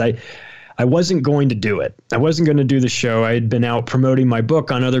because I wasn't going to do it. I wasn't going to do the show. I had been out promoting my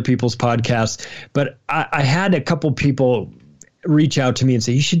book on other people's podcasts, but I had a couple people reach out to me and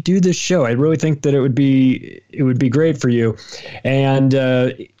say, you should do this show. I really think that it would be great for you. And,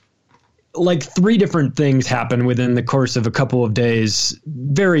 like 3 different things happened within the course of a couple of days,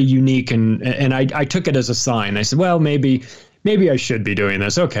 very unique. And I took it as a sign. I said, well, maybe I should be doing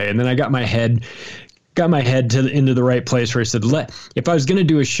this. Okay. And then I got my head into the right place where I said, if I was going to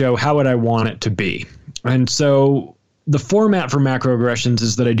do a show, how would I want it to be? And so the format for Macroaggressions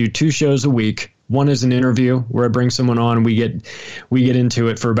is that I do 2 shows a week. One is an interview where I bring someone on and we get into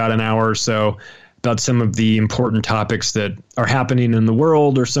it for about an hour or so about some of the important topics that are happening in the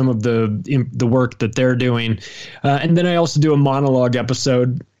world or some of the work that they're doing. And then I also do a monologue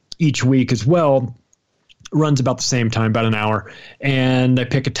episode each week as well. Runs about the same time, about an hour. And I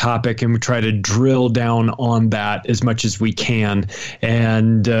pick a topic and we try to drill down on that as much as we can.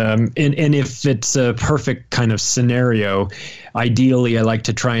 And if it's a perfect kind of scenario, ideally I like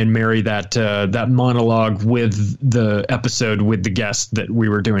to try and marry that monologue with the episode with the guest that we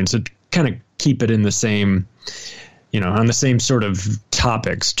were doing. So kind of keep it in the same, on the same sort of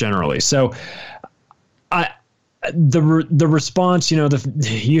topics generally. So the response,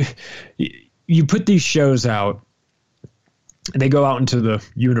 you put these shows out, they go out into the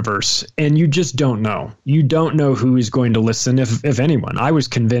universe, and you just don't know. You don't know who is going to listen, if anyone. I was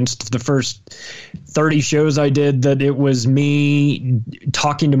convinced the first 30 shows I did that it was me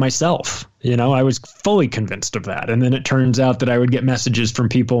talking to myself. I was fully convinced of that. And then it turns out that I would get messages from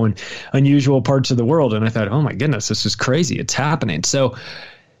people in unusual parts of the world. And I thought, oh my goodness, this is crazy. It's happening. So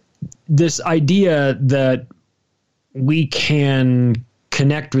this idea that we can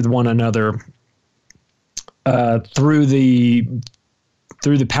connect with one another through the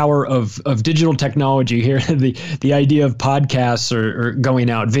power of digital technology here, the idea of podcasts or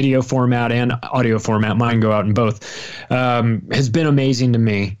going out, video format and audio format, mine go out in both, has been amazing to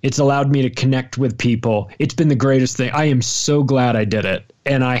me. It's allowed me to connect with people. It's been the greatest thing. I am so glad I did it.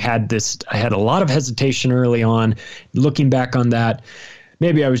 And I had a lot of hesitation early on. Looking back on that,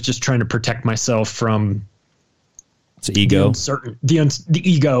 maybe I was just trying to protect myself from It's ego. The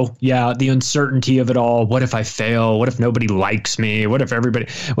ego. Yeah. The uncertainty of it all. What if I fail? What if nobody likes me? What if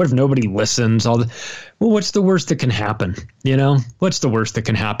nobody listens? What's the worst that can happen? What's the worst that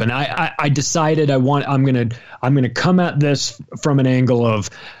can happen? I decided I'm going to come at this from an angle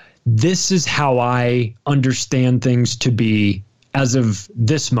of this is how I understand things to be as of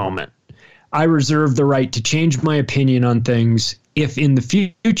this moment. I reserve the right to change my opinion on things if in the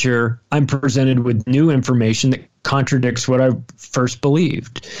future I'm presented with new information that contradicts what I first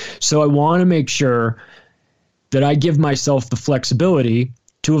believed. So I want to make sure that I give myself the flexibility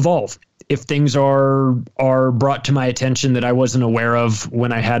to evolve. If things are brought to my attention that I wasn't aware of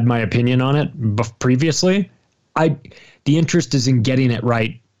when I had my opinion on it previously, the interest is in getting it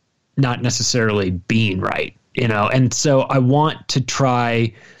right, not necessarily being right, And so I want to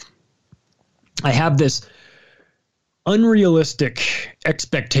try. I have this unrealistic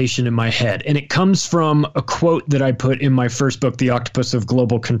expectation in my head, and it comes from a quote that I put in my first book, The Octopus of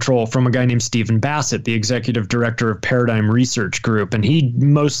Global Control, from a guy named Stephen Bassett, the executive director of Paradigm Research Group, and he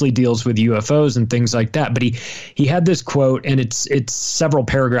mostly deals with UFOs and things like that. But he had this quote, and it's several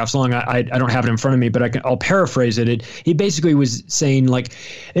paragraphs long. I don't have it in front of me, but I'll paraphrase it. He basically was saying, like,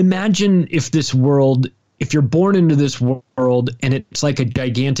 imagine if you're born into this world and it's like a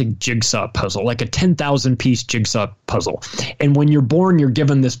gigantic jigsaw puzzle, like a 10,000 piece jigsaw puzzle. And when you're born, you're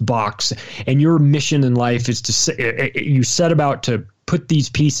given this box, and your mission in life is you set about to put these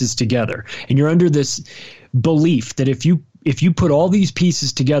pieces together. And you're under this belief that if you put all these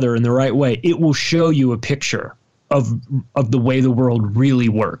pieces together in the right way, it will show you a picture of the way the world really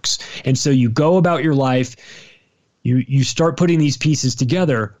works. And so you go about your life. You start putting these pieces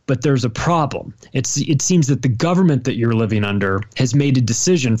together, but there's a problem. It seems that the government that you're living under has made a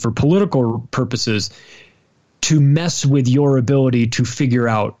decision for political purposes to mess with your ability to figure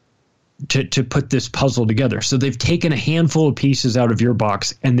out, to put this puzzle together. So they've taken a handful of pieces out of your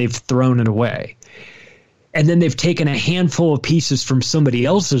box and they've thrown it away. And then they've taken a handful of pieces from somebody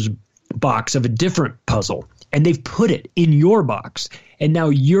else's box of a different puzzle, and they've put it in your box. And now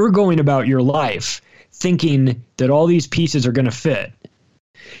you're going about your life thinking that all these pieces are going to fit.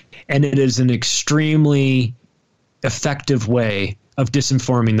 And it is an extremely effective way of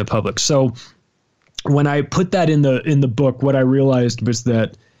disinforming the public. So when I put that in the book, what I realized was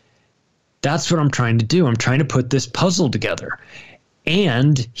that that's what I'm trying to do. I'm trying to put this puzzle together.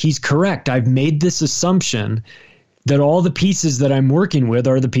 And he's correct. I've made this assumption that all the pieces that I'm working with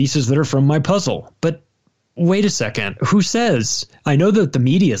are the pieces that are from my puzzle. But wait a second. Who says? I know that the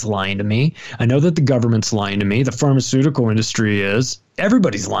media is lying to me. I know that the government's lying to me. The pharmaceutical industry is.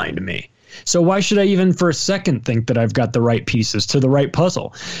 Everybody's lying to me. So why should I even for a second think that I've got the right pieces to the right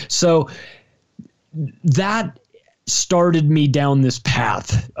puzzle? So that started me down this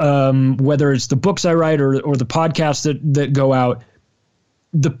path, whether it's the books I write or the podcasts that go out.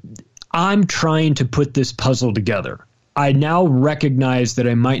 I'm trying to put this puzzle together. I now recognize that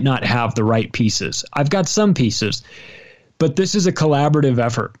I might not have the right pieces. I've got some pieces, but this is a collaborative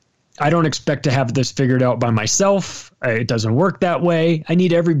effort. I don't expect to have this figured out by myself. It doesn't work that way. I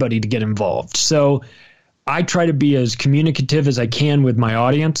need everybody to get involved. So I try to be as communicative as I can with my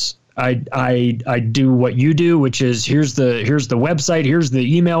audience. I do what you do, which is here's the website, here's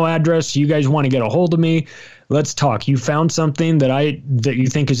the email address. You guys want to get a hold of me? Let's talk. You found something that you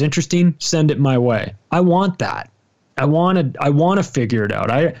think is interesting? Send it my way. I want that. I want to figure it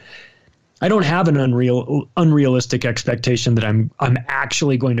out. I don't have an unrealistic expectation that I'm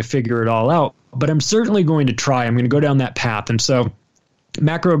actually going to figure it all out, but I'm certainly going to try. I'm going to go down that path. And so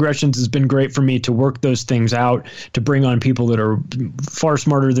macroaggressions has been great for me to work those things out, to bring on people that are far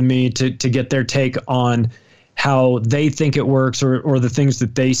smarter than me, to get their take on how they think it works or the things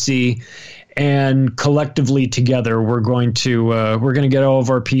that they see. And collectively together, we're going to get all of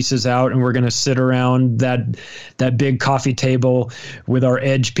our pieces out, and we're going to sit around that big coffee table with our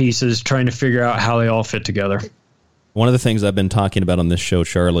edge pieces, trying to figure out how they all fit together. One of the things I've been talking about on this show,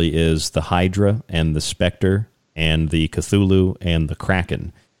 Charlie, is the Hydra and the Spectre and the Cthulhu and the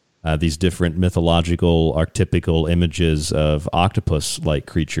Kraken. These different mythological, archetypical images of octopus-like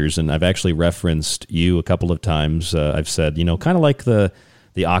creatures. And I've actually referenced you a couple of times. I've said, kind of like the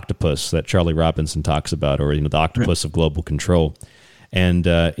octopus that Charlie Robinson talks about, or the octopus of global control. And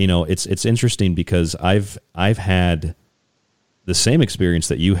it's interesting because I've had the same experience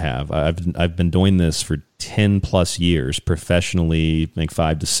that you have. I've been doing this for 10 plus years professionally, I think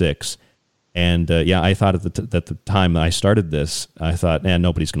 5 to 6. And I thought at the time I started this, I thought,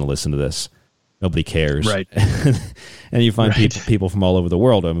 nobody's going to listen to this. Nobody cares. Right. And you find people from all over the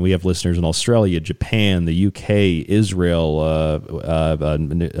world. I mean, we have listeners in Australia, Japan, the UK, Israel,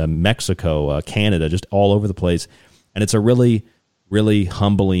 Mexico, Canada, just all over the place. And it's a really, really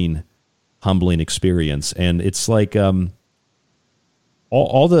humbling experience. And it's like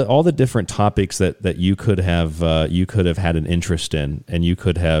all the different topics that you could have had an interest in, and you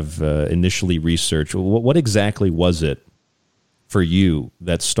could have initially researched. What exactly was it for you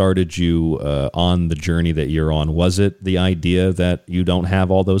that started you on the journey that you're on? Was it the idea that you don't have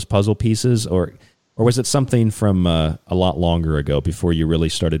all those puzzle pieces, or was it something from a lot longer ago, before you really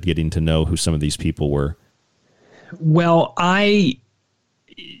started getting to know who some of these people were? Well,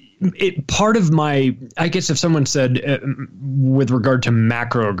 part of my, I guess if someone said with regard to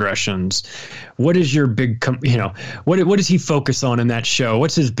macroaggressions, what is your big, what does he focus on in that show?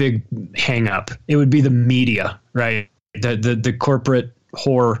 What's his big hang up? It would be the media, right? The corporate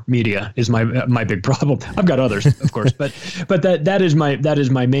whore media is my big problem. I've got others, of course, but that is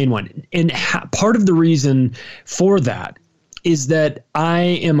my main one. And part of the reason for that is that I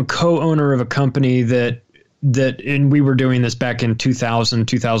am a co-owner of a company that, and we were doing this back in 2000,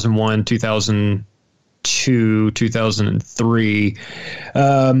 2001, 2002, 2003,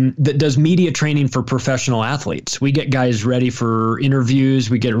 that does media training for professional athletes. We get guys ready for interviews.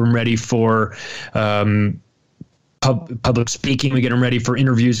 We get them ready for public speaking. We get them ready for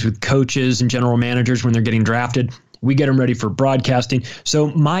interviews with coaches and general managers when they're getting drafted. We get them ready for broadcasting. So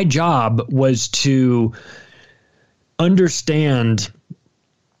my job was to understand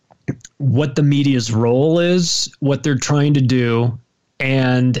what the media's role is, what they're trying to do,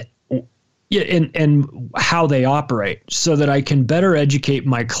 and how they operate, so that I can better educate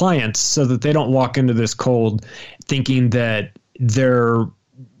my clients, so that they don't walk into this cold thinking that they're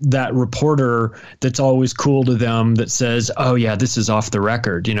that reporter that's always cool to them that says, oh yeah, this is off the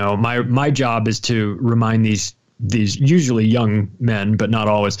record. My job is to remind these usually young men, but not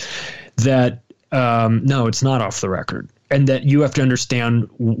always, that no, it's not off the record. And that you have to understand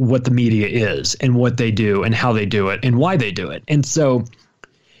what the media is and what they do and how they do it and why they do it. And so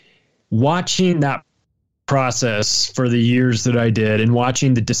watching that process for the years that I did, and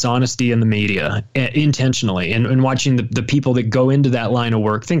watching the dishonesty in the media intentionally, and watching the people that go into that line of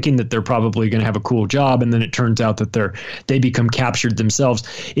work thinking that they're probably going to have a cool job, and then it turns out that they become captured themselves,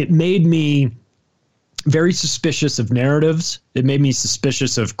 it made me very suspicious of narratives. It made me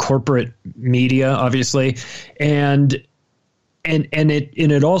suspicious of corporate media, obviously. And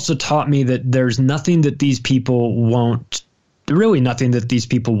it also taught me that there's nothing that these people won't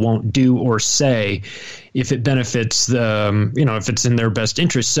do or say if it benefits if it's in their best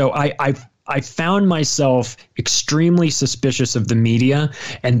interest. So I found myself extremely suspicious of the media,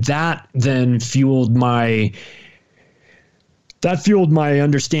 and that then fueled my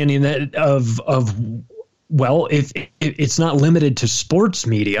understanding if it's not limited to sports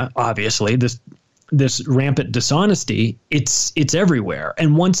media, obviously this rampant dishonesty, it's everywhere.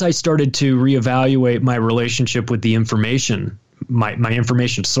 And once I started to reevaluate my relationship with the information, my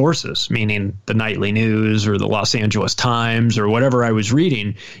information sources, meaning the nightly news or the Los Angeles Times or whatever I was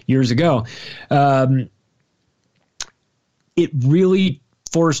reading years ago, it really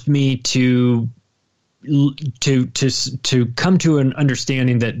forced me to come to an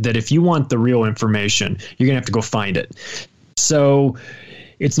understanding that if you want the real information, you're going to have to go find it. So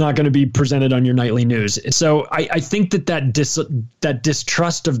it's not going to be presented on your nightly news. So I think that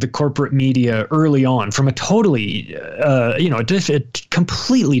distrust of the corporate media early on, from a totally, a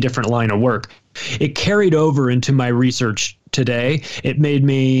completely different line of work, it carried over into my research today. It made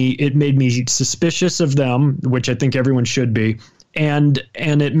me suspicious of them, which I think everyone should be, and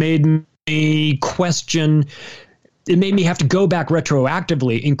it made me question. It made me have to go back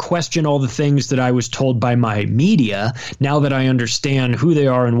retroactively and question all the things that I was told by my media. Now that I understand who they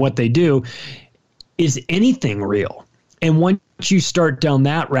are and what they do, is anything real? And once you start down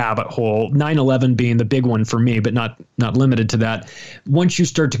that rabbit hole, 9/11 being the big one for me, but not limited to that. Once you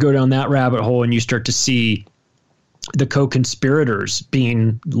start to go down that rabbit hole and you start to see the co-conspirators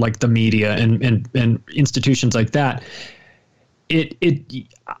being like the media and institutions like that,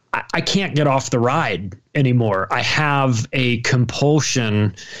 I can't get off the ride anymore. I have a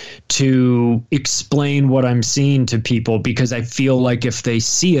compulsion to explain what I'm seeing to people, because I feel like if they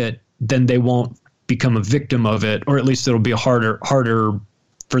see it, then they won't become a victim of it, or at least it'll be harder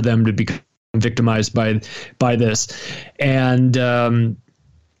for them to become victimized by this. And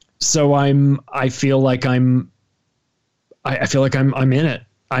so I feel like I'm in it.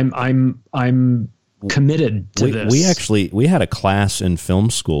 I'm committed to this. We had a class in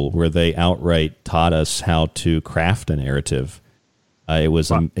film school where they outright taught us how to craft a narrative. It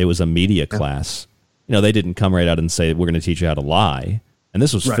was a media class. They didn't come right out and say, we're going to teach you how to lie. And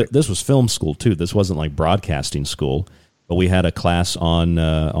this was this was film school too. This wasn't like broadcasting school, but we had a class on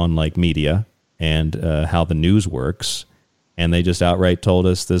like media and how the news works. And they just outright told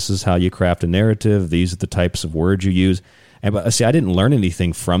us, this is how you craft a narrative. These are the types of words you use. And see, I didn't learn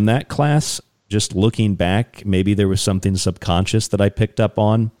anything from that class. Just looking back, maybe there was something subconscious that I picked up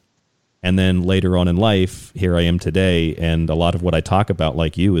on. And then later on in life, here I am today. And a lot of what I talk about,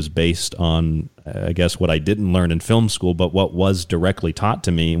 like you, is based on, I guess, what I didn't learn in film school, but what was directly taught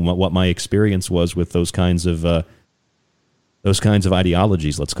to me and what my experience was with those kinds of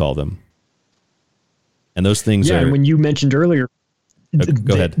ideologies, let's call them. And those things are... and when you mentioned earlier,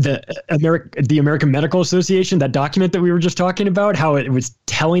 go ahead. The American Medical Association, that document that we were just talking about, how it was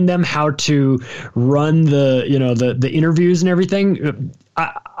telling them how to run the interviews and everything.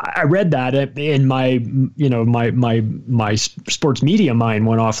 I read that, and my sports media mind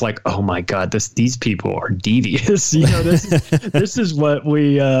went off like, oh my God, these people are devious. This is what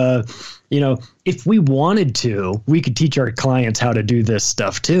we if we wanted to, we could teach our clients how to do this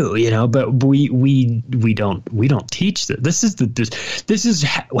stuff too, but we don't teach that. This is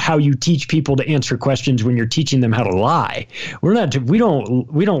how you teach people to answer questions when you're teaching them how to lie. We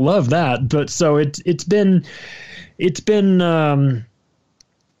don't love that, but so it's been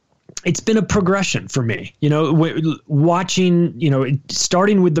a progression for me, watching,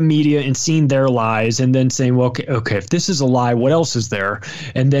 starting with the media and seeing their lies and then saying, well, okay, if this is a lie, what else is there?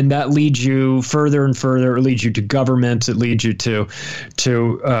 And then that leads you further and further. It leads you to government. It leads you to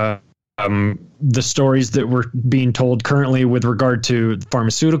the stories that we're being told currently with regard to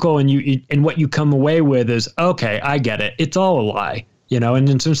pharmaceutical. And what you come away with is, okay, I get it. It's all a lie, and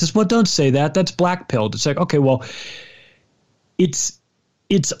then someone says, well, don't say that. That's black pilled. It's like, okay, well, it's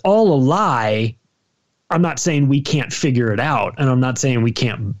all a lie. I'm not saying we can't figure it out, and I'm not saying we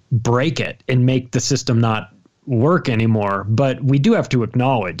can't break it and make the system not work anymore, but we do have to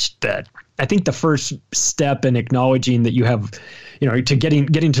acknowledge that. I think the first step in acknowledging that you have, to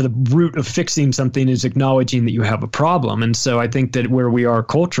getting to the root of fixing something is acknowledging that you have a problem. And so I think that where we are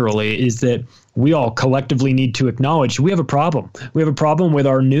culturally is that we all collectively need to acknowledge we have a problem. We have a problem with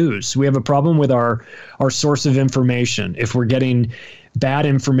our news. We have a problem with our source of information. If we're getting bad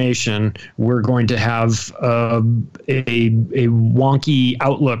information, we're going to have a wonky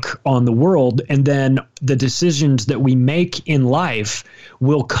outlook on the world, and then the decisions that we make in life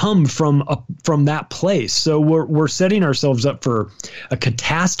will come from that place. So we're setting ourselves up for a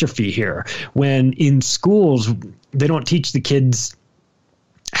catastrophe here. When in schools they don't teach the kids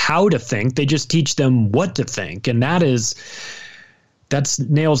how to think; they just teach them what to think, and that's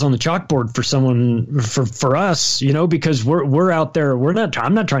nails on the chalkboard for someone, for us, because we're out there.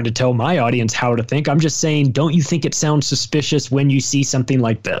 I'm not trying to tell my audience how to think. I'm just saying, don't you think it sounds suspicious when you see something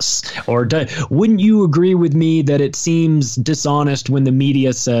like this? Or wouldn't you agree with me that it seems dishonest when the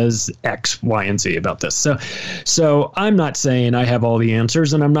media says X, Y, and Z about this? So I'm not saying I have all the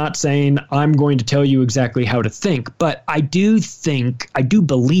answers, and I'm not saying I'm going to tell you exactly how to think, but I do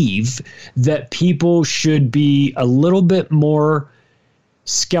believe that people should be a little bit more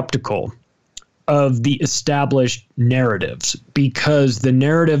skeptical of the established narratives, because the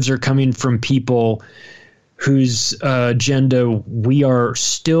narratives are coming from people whose agenda we are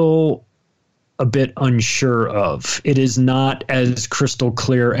still a bit unsure of. It is not as crystal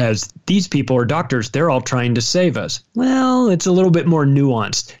clear as these people are doctors, they're all trying to save us. Well, it's a little bit more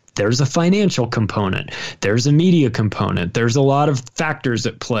nuanced. There's a financial component. There's a media component. There's a lot of factors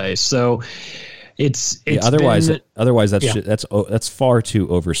at play. So it's otherwise that's far too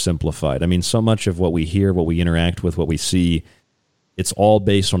oversimplified. I mean, so much of what we hear, what we interact with, what we see, it's all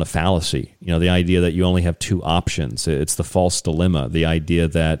based on a fallacy. You know, the idea that you only have two options. It's the false dilemma. The idea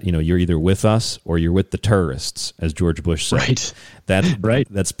that, you know, you're either with us or you're with the terrorists, as George Bush said. Right.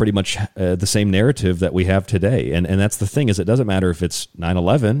 That's pretty much the same narrative that we have today. And that's the thing, is it doesn't matter if it's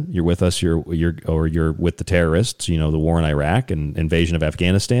 9/11, you're with us, you're with the terrorists, you know, the war in Iraq and invasion of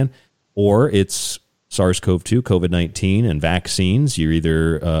Afghanistan, or it's SARS-CoV-2, COVID-19 and vaccines. You're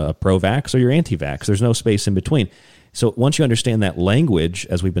either pro-vax or you're anti-vax. There's no space in between. So once you understand that language,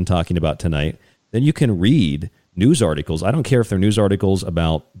 as we've been talking about tonight, then you can read news articles. I don't care if they're news articles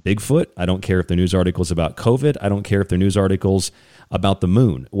about Bigfoot. I don't care if they're news articles about COVID. I don't care if they're news articles about the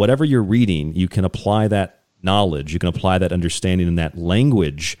moon. Whatever you're reading, you can apply that knowledge. You can apply that understanding and that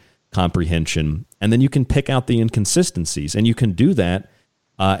language comprehension, and then you can pick out the inconsistencies. And you can do that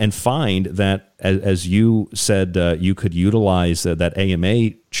and find that, as you said, you could utilize that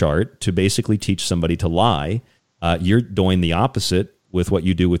AMA chart to basically teach somebody to lie. You're doing the opposite with what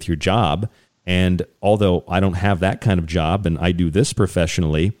you do with your job. And although I don't have that kind of job and I do this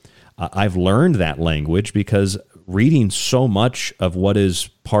professionally, I've learned that language because reading so much of what is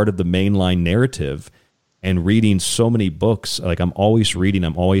part of the mainline narrative and reading so many books, like I'm always reading,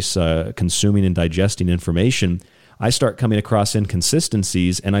 I'm always consuming and digesting information, I start coming across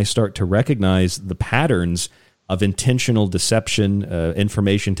inconsistencies and I start to recognize the patterns of intentional deception,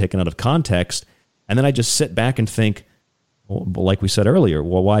 information taken out of context. And then I just sit back and think, well, like we said earlier,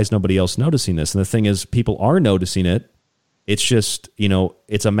 well, why is nobody else noticing this? And the thing is, people are noticing it. It's just, you know,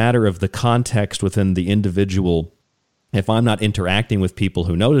 it's a matter of the context within the individual. If I'm not interacting with people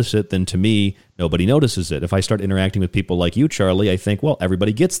who notice it, then to me, nobody notices it. If I start interacting with people like you, Charlie, I think, well,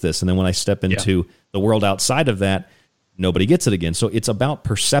 everybody gets this. And then when I step into the world outside of that, nobody gets it again. So it's about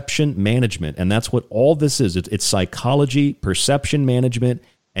perception management. And that's what all this is. It's psychology, perception management,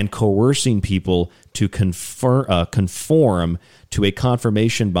 and coercing people to conform to a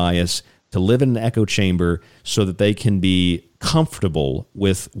confirmation bias, to live in an echo chamber so that they can be comfortable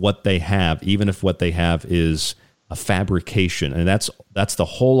with what they have, even if what they have is a fabrication. And that's the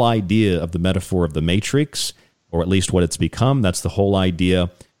whole idea of the metaphor of the Matrix, or at least what it's become. That's the whole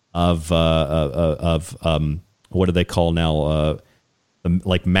idea of what do they call now?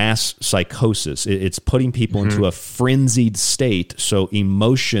 Like mass psychosis. It's putting people into a frenzied state, so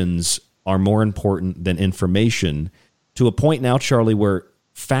emotions are more important than information, to a point now, Charlie, where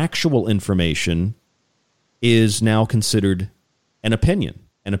factual information is now considered an opinion.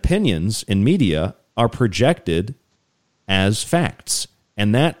 And opinions in media are projected as facts.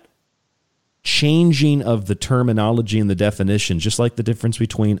 And that changing of the terminology and the definition, just like the difference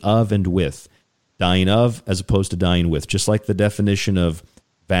between of and with, dying of as opposed to dying with, just like the definition of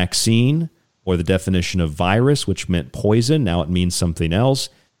vaccine or the definition of virus, which meant poison, now it means something else.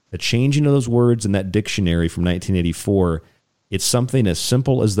 The changing of those words in that dictionary from 1984, it's something as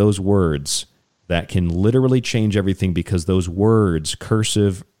simple as those words that can literally change everything, because those words,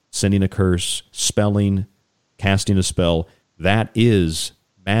 cursive, sending a curse, spelling, casting a spell, that is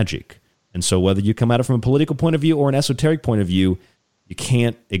magic. And so whether you come at it from a political point of view or an esoteric point of view, you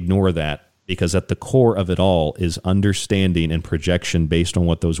can't ignore that. Because at the core of it all is understanding and projection based on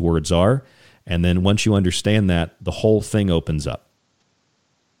what those words are. And then once you understand that, the whole thing opens up.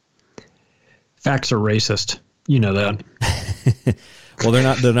 Facts are racist. You know that. Well,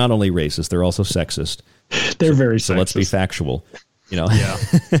 they're not only racist, they're also sexist. They're very sexist. So let's be factual. You know? Yeah.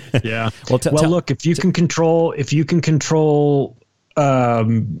 Yeah. Well, look, if you can control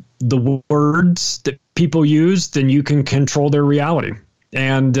the words that people use, then you can control their reality.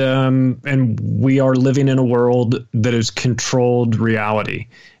 And we are living in a world that is controlled reality,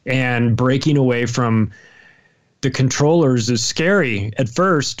 and breaking away from the controllers is scary at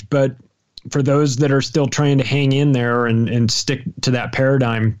first, but for those that are still trying to hang in there and stick to that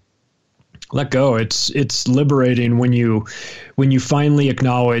paradigm, let go. It's liberating when you finally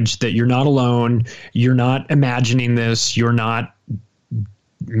acknowledge that you're not alone. You're not imagining this. You're not,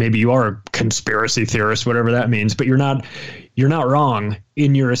 maybe you are a conspiracy theorist, whatever that means, but you're not you're not wrong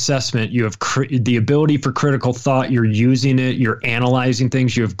in your assessment. You have the ability for critical thought. You're using it. You're analyzing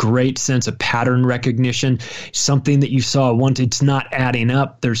things. You have great sense of pattern recognition. Something that you saw once, it's not adding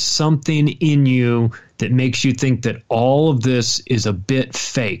up. There's something in you that makes you think that all of this is a bit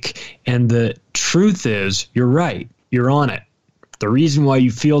fake. And the truth is, you're right. You're on it. The reason why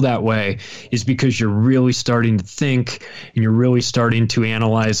you feel that way is because you're really starting to think and you're really starting to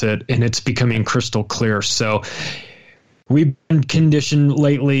analyze it, and it's becoming crystal clear. So we've been conditioned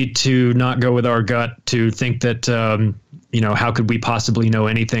lately to not go with our gut, to think that, how could we possibly know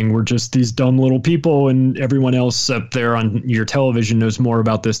anything? We're just these dumb little people, and everyone else up there on your television knows more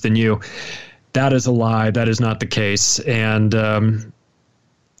about this than you. That is a lie. That is not the case. And,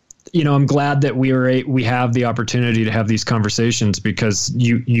 I'm glad that we have the opportunity to have these conversations, because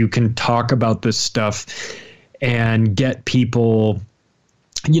you can talk about this stuff and get people.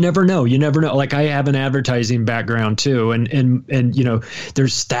 You never know. Like, I have an advertising background too. And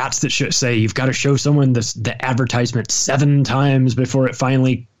there's stats that say you've got to show someone the advertisement 7 times before it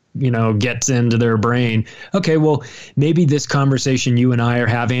finally, gets into their brain. Okay, well, maybe this conversation you and I are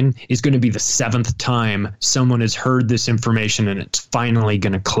having is going to be the 7th time someone has heard this information, and it's finally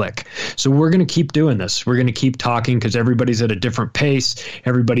going to click. So we're going to keep doing this. We're going to keep talking, because everybody's at a different pace.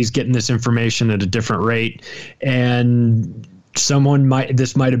 Everybody's getting this information at a different rate. And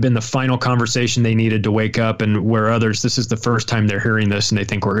this might have been the final conversation they needed to wake up, and where others, this is the first time they're hearing this and they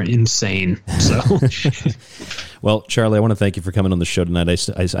think we're insane. So, well, Charlie, I want to thank you for coming on the show tonight.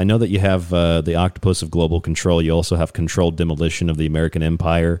 I know that you have the Octopus of Global Control. You also have Controlled Demolition of the American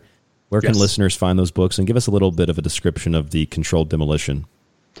Empire. Where can listeners find those books? And give us a little bit of a description of the Controlled Demolition.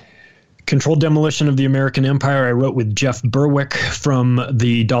 Controlled Demolition of the American Empire, I wrote with Jeff Berwick from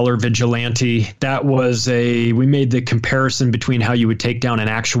the Dollar Vigilante. That was we made the comparison between how you would take down an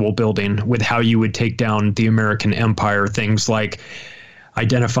actual building with how you would take down the American Empire. Things like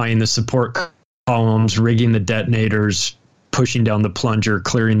identifying the support columns, rigging the detonators, pushing down the plunger,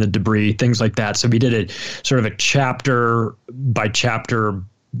 clearing the debris, things like that. So we did it sort of a chapter by chapter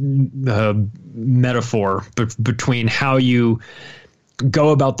metaphor between how you go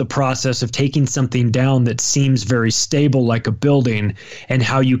about the process of taking something down that seems very stable, like a building, and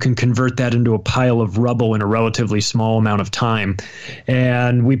how you can convert that into a pile of rubble in a relatively small amount of time.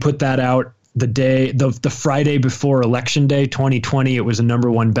 And we put that out the Friday before Election Day 2020. It was a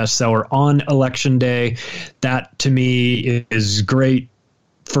 #1 bestseller on Election Day. That, to me, is great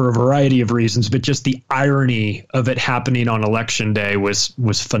for a variety of reasons, but just the irony of it happening on Election Day was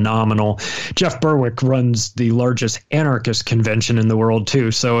phenomenal. Jeff Berwick runs the largest anarchist convention in the world too,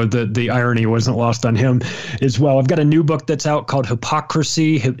 so the irony wasn't lost on him as well. I've got a new book that's out called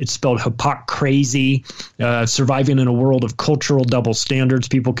Hypocrisy. It's spelled Hypocrazy, Surviving in a World of Cultural Double Standards.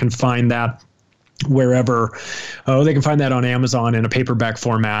 People can find that wherever. They can find that on Amazon in a paperback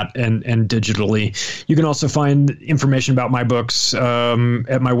format and digitally. You can also find information about my books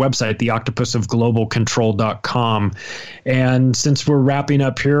at my website, theoctopusofglobalcontrol.com. And since we're wrapping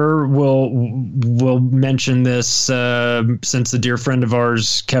up here, we'll mention this since a dear friend of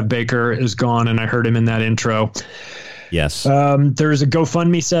ours, Kev Baker, is gone, and I heard him in that intro. Yes. There's a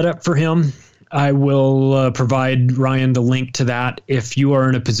GoFundMe set up for him. I will provide Ryan the link to that. If you are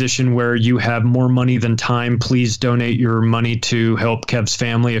in a position where you have more money than time, please donate your money to help Kev's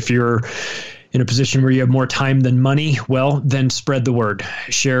family. If you're in a position where you have more time than money, well, then spread the word.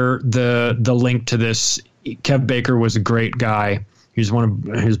 Share the link to this. Kev Baker was a great guy. He was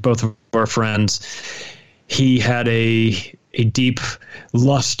both of our friends. He had a deep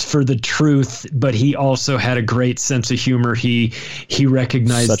lust for the truth, but he also had a great sense of humor. He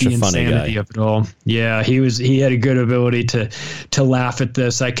recognized the insanity of it all. Yeah, he had a good ability to laugh at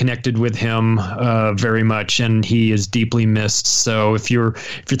this. I connected with him very much, and he is deeply missed. So if you're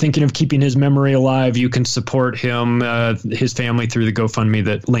thinking of keeping his memory alive, you can support him, his family, through the GoFundMe,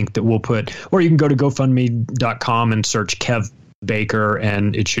 that link that we'll put, or you can go to GoFundMe.com and search Kev Baker,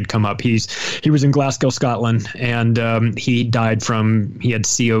 and it should come up. He was in Glasgow, Scotland, and he had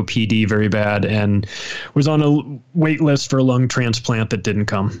COPD very bad and was on a wait list for a lung transplant that didn't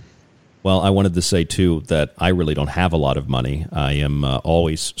come. Well, I wanted to say, too, that I really don't have a lot of money. I am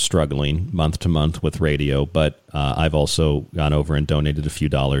always struggling month to month with radio, but I've also gone over and donated a few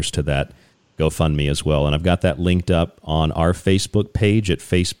dollars to that GoFundMe as well. And I've got that linked up on our Facebook page at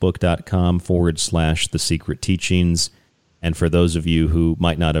facebook.com/The Secret Teachings. And for those of you who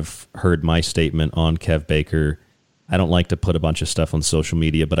might not have heard my statement on Kev Baker, I don't like to put a bunch of stuff on social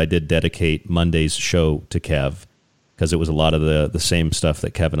media, but I did dedicate Monday's show to Kev, because it was a lot of the same stuff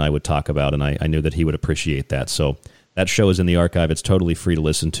that Kev and I would talk about, and I knew that he would appreciate that. So that show is in the archive. It's totally free to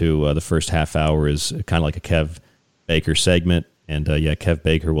listen to. The first half hour is kind of like a Kev Baker segment. And Kev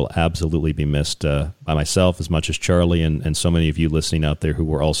Baker will absolutely be missed by myself as much as Charlie and so many of you listening out there who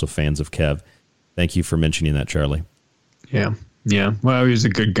were also fans of Kev. Thank you for mentioning that, Charlie. Yeah. Well, he was a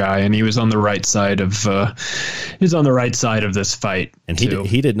good guy, and he was on the right side of this fight. And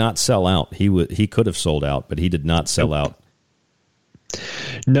he did not sell out. He could have sold out, but he did not sell out.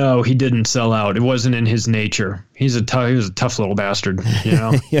 No, he didn't sell out. It wasn't in his nature. He was a tough little bastard, you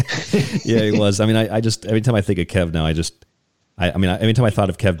know. Yeah, he was. I mean, I just every time I think of Kev now, every time I thought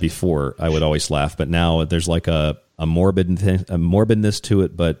of Kev before, I would always laugh. But now there's like a morbidness to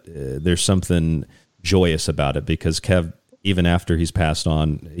it, but there's something joyous about it because Kev, even after he's passed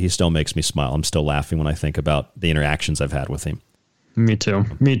on, he still makes me smile. I'm still laughing when I think about the interactions I've had with him. Me too.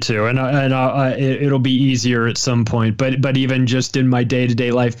 And it'll be easier at some point. But even just in my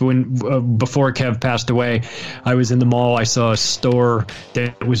day-to-day life, before Kev passed away, I was in the mall. I saw a store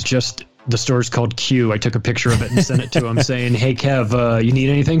that was just. The store's called Q. I took a picture of it and sent it to him saying, "Hey Kev, you need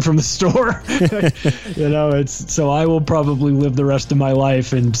anything from the store?" So I will probably live the rest of my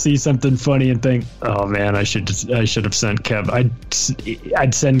life and see something funny and think, "Oh man, I should have sent Kev."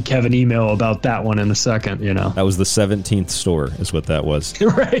 I'd send Kev an email about that one in a second. You know, that was the 17th store, is what that was.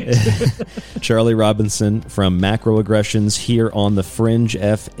 Right. Charlie Robinson from Macroaggressions here on the Fringe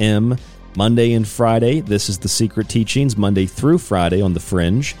FM, Monday and Friday. This is the Secret Teachings, Monday through Friday on the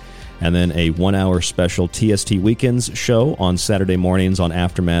Fringe. And then a 1-hour special TST Weekends show on Saturday mornings on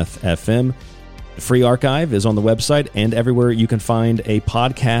Aftermath FM. The free archive is on the website and everywhere you can find a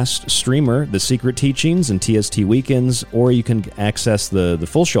podcast streamer, The Secret Teachings and TST Weekends, or you can access the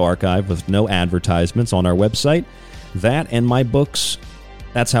full show archive with no advertisements on our website. That and my books,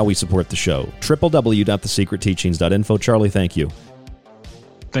 that's how we support the show. www.thesecretteachings.info. Charlie, thank you.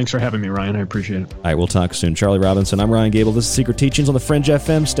 Thanks for having me, Ryan. I appreciate it. All right, we'll talk soon. Charlie Robinson, I'm Ryan Gable. This is Secret Teachings on the Fringe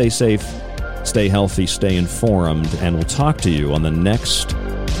FM. Stay safe, stay healthy, stay informed, and we'll talk to you on the next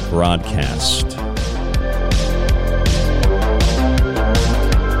broadcast.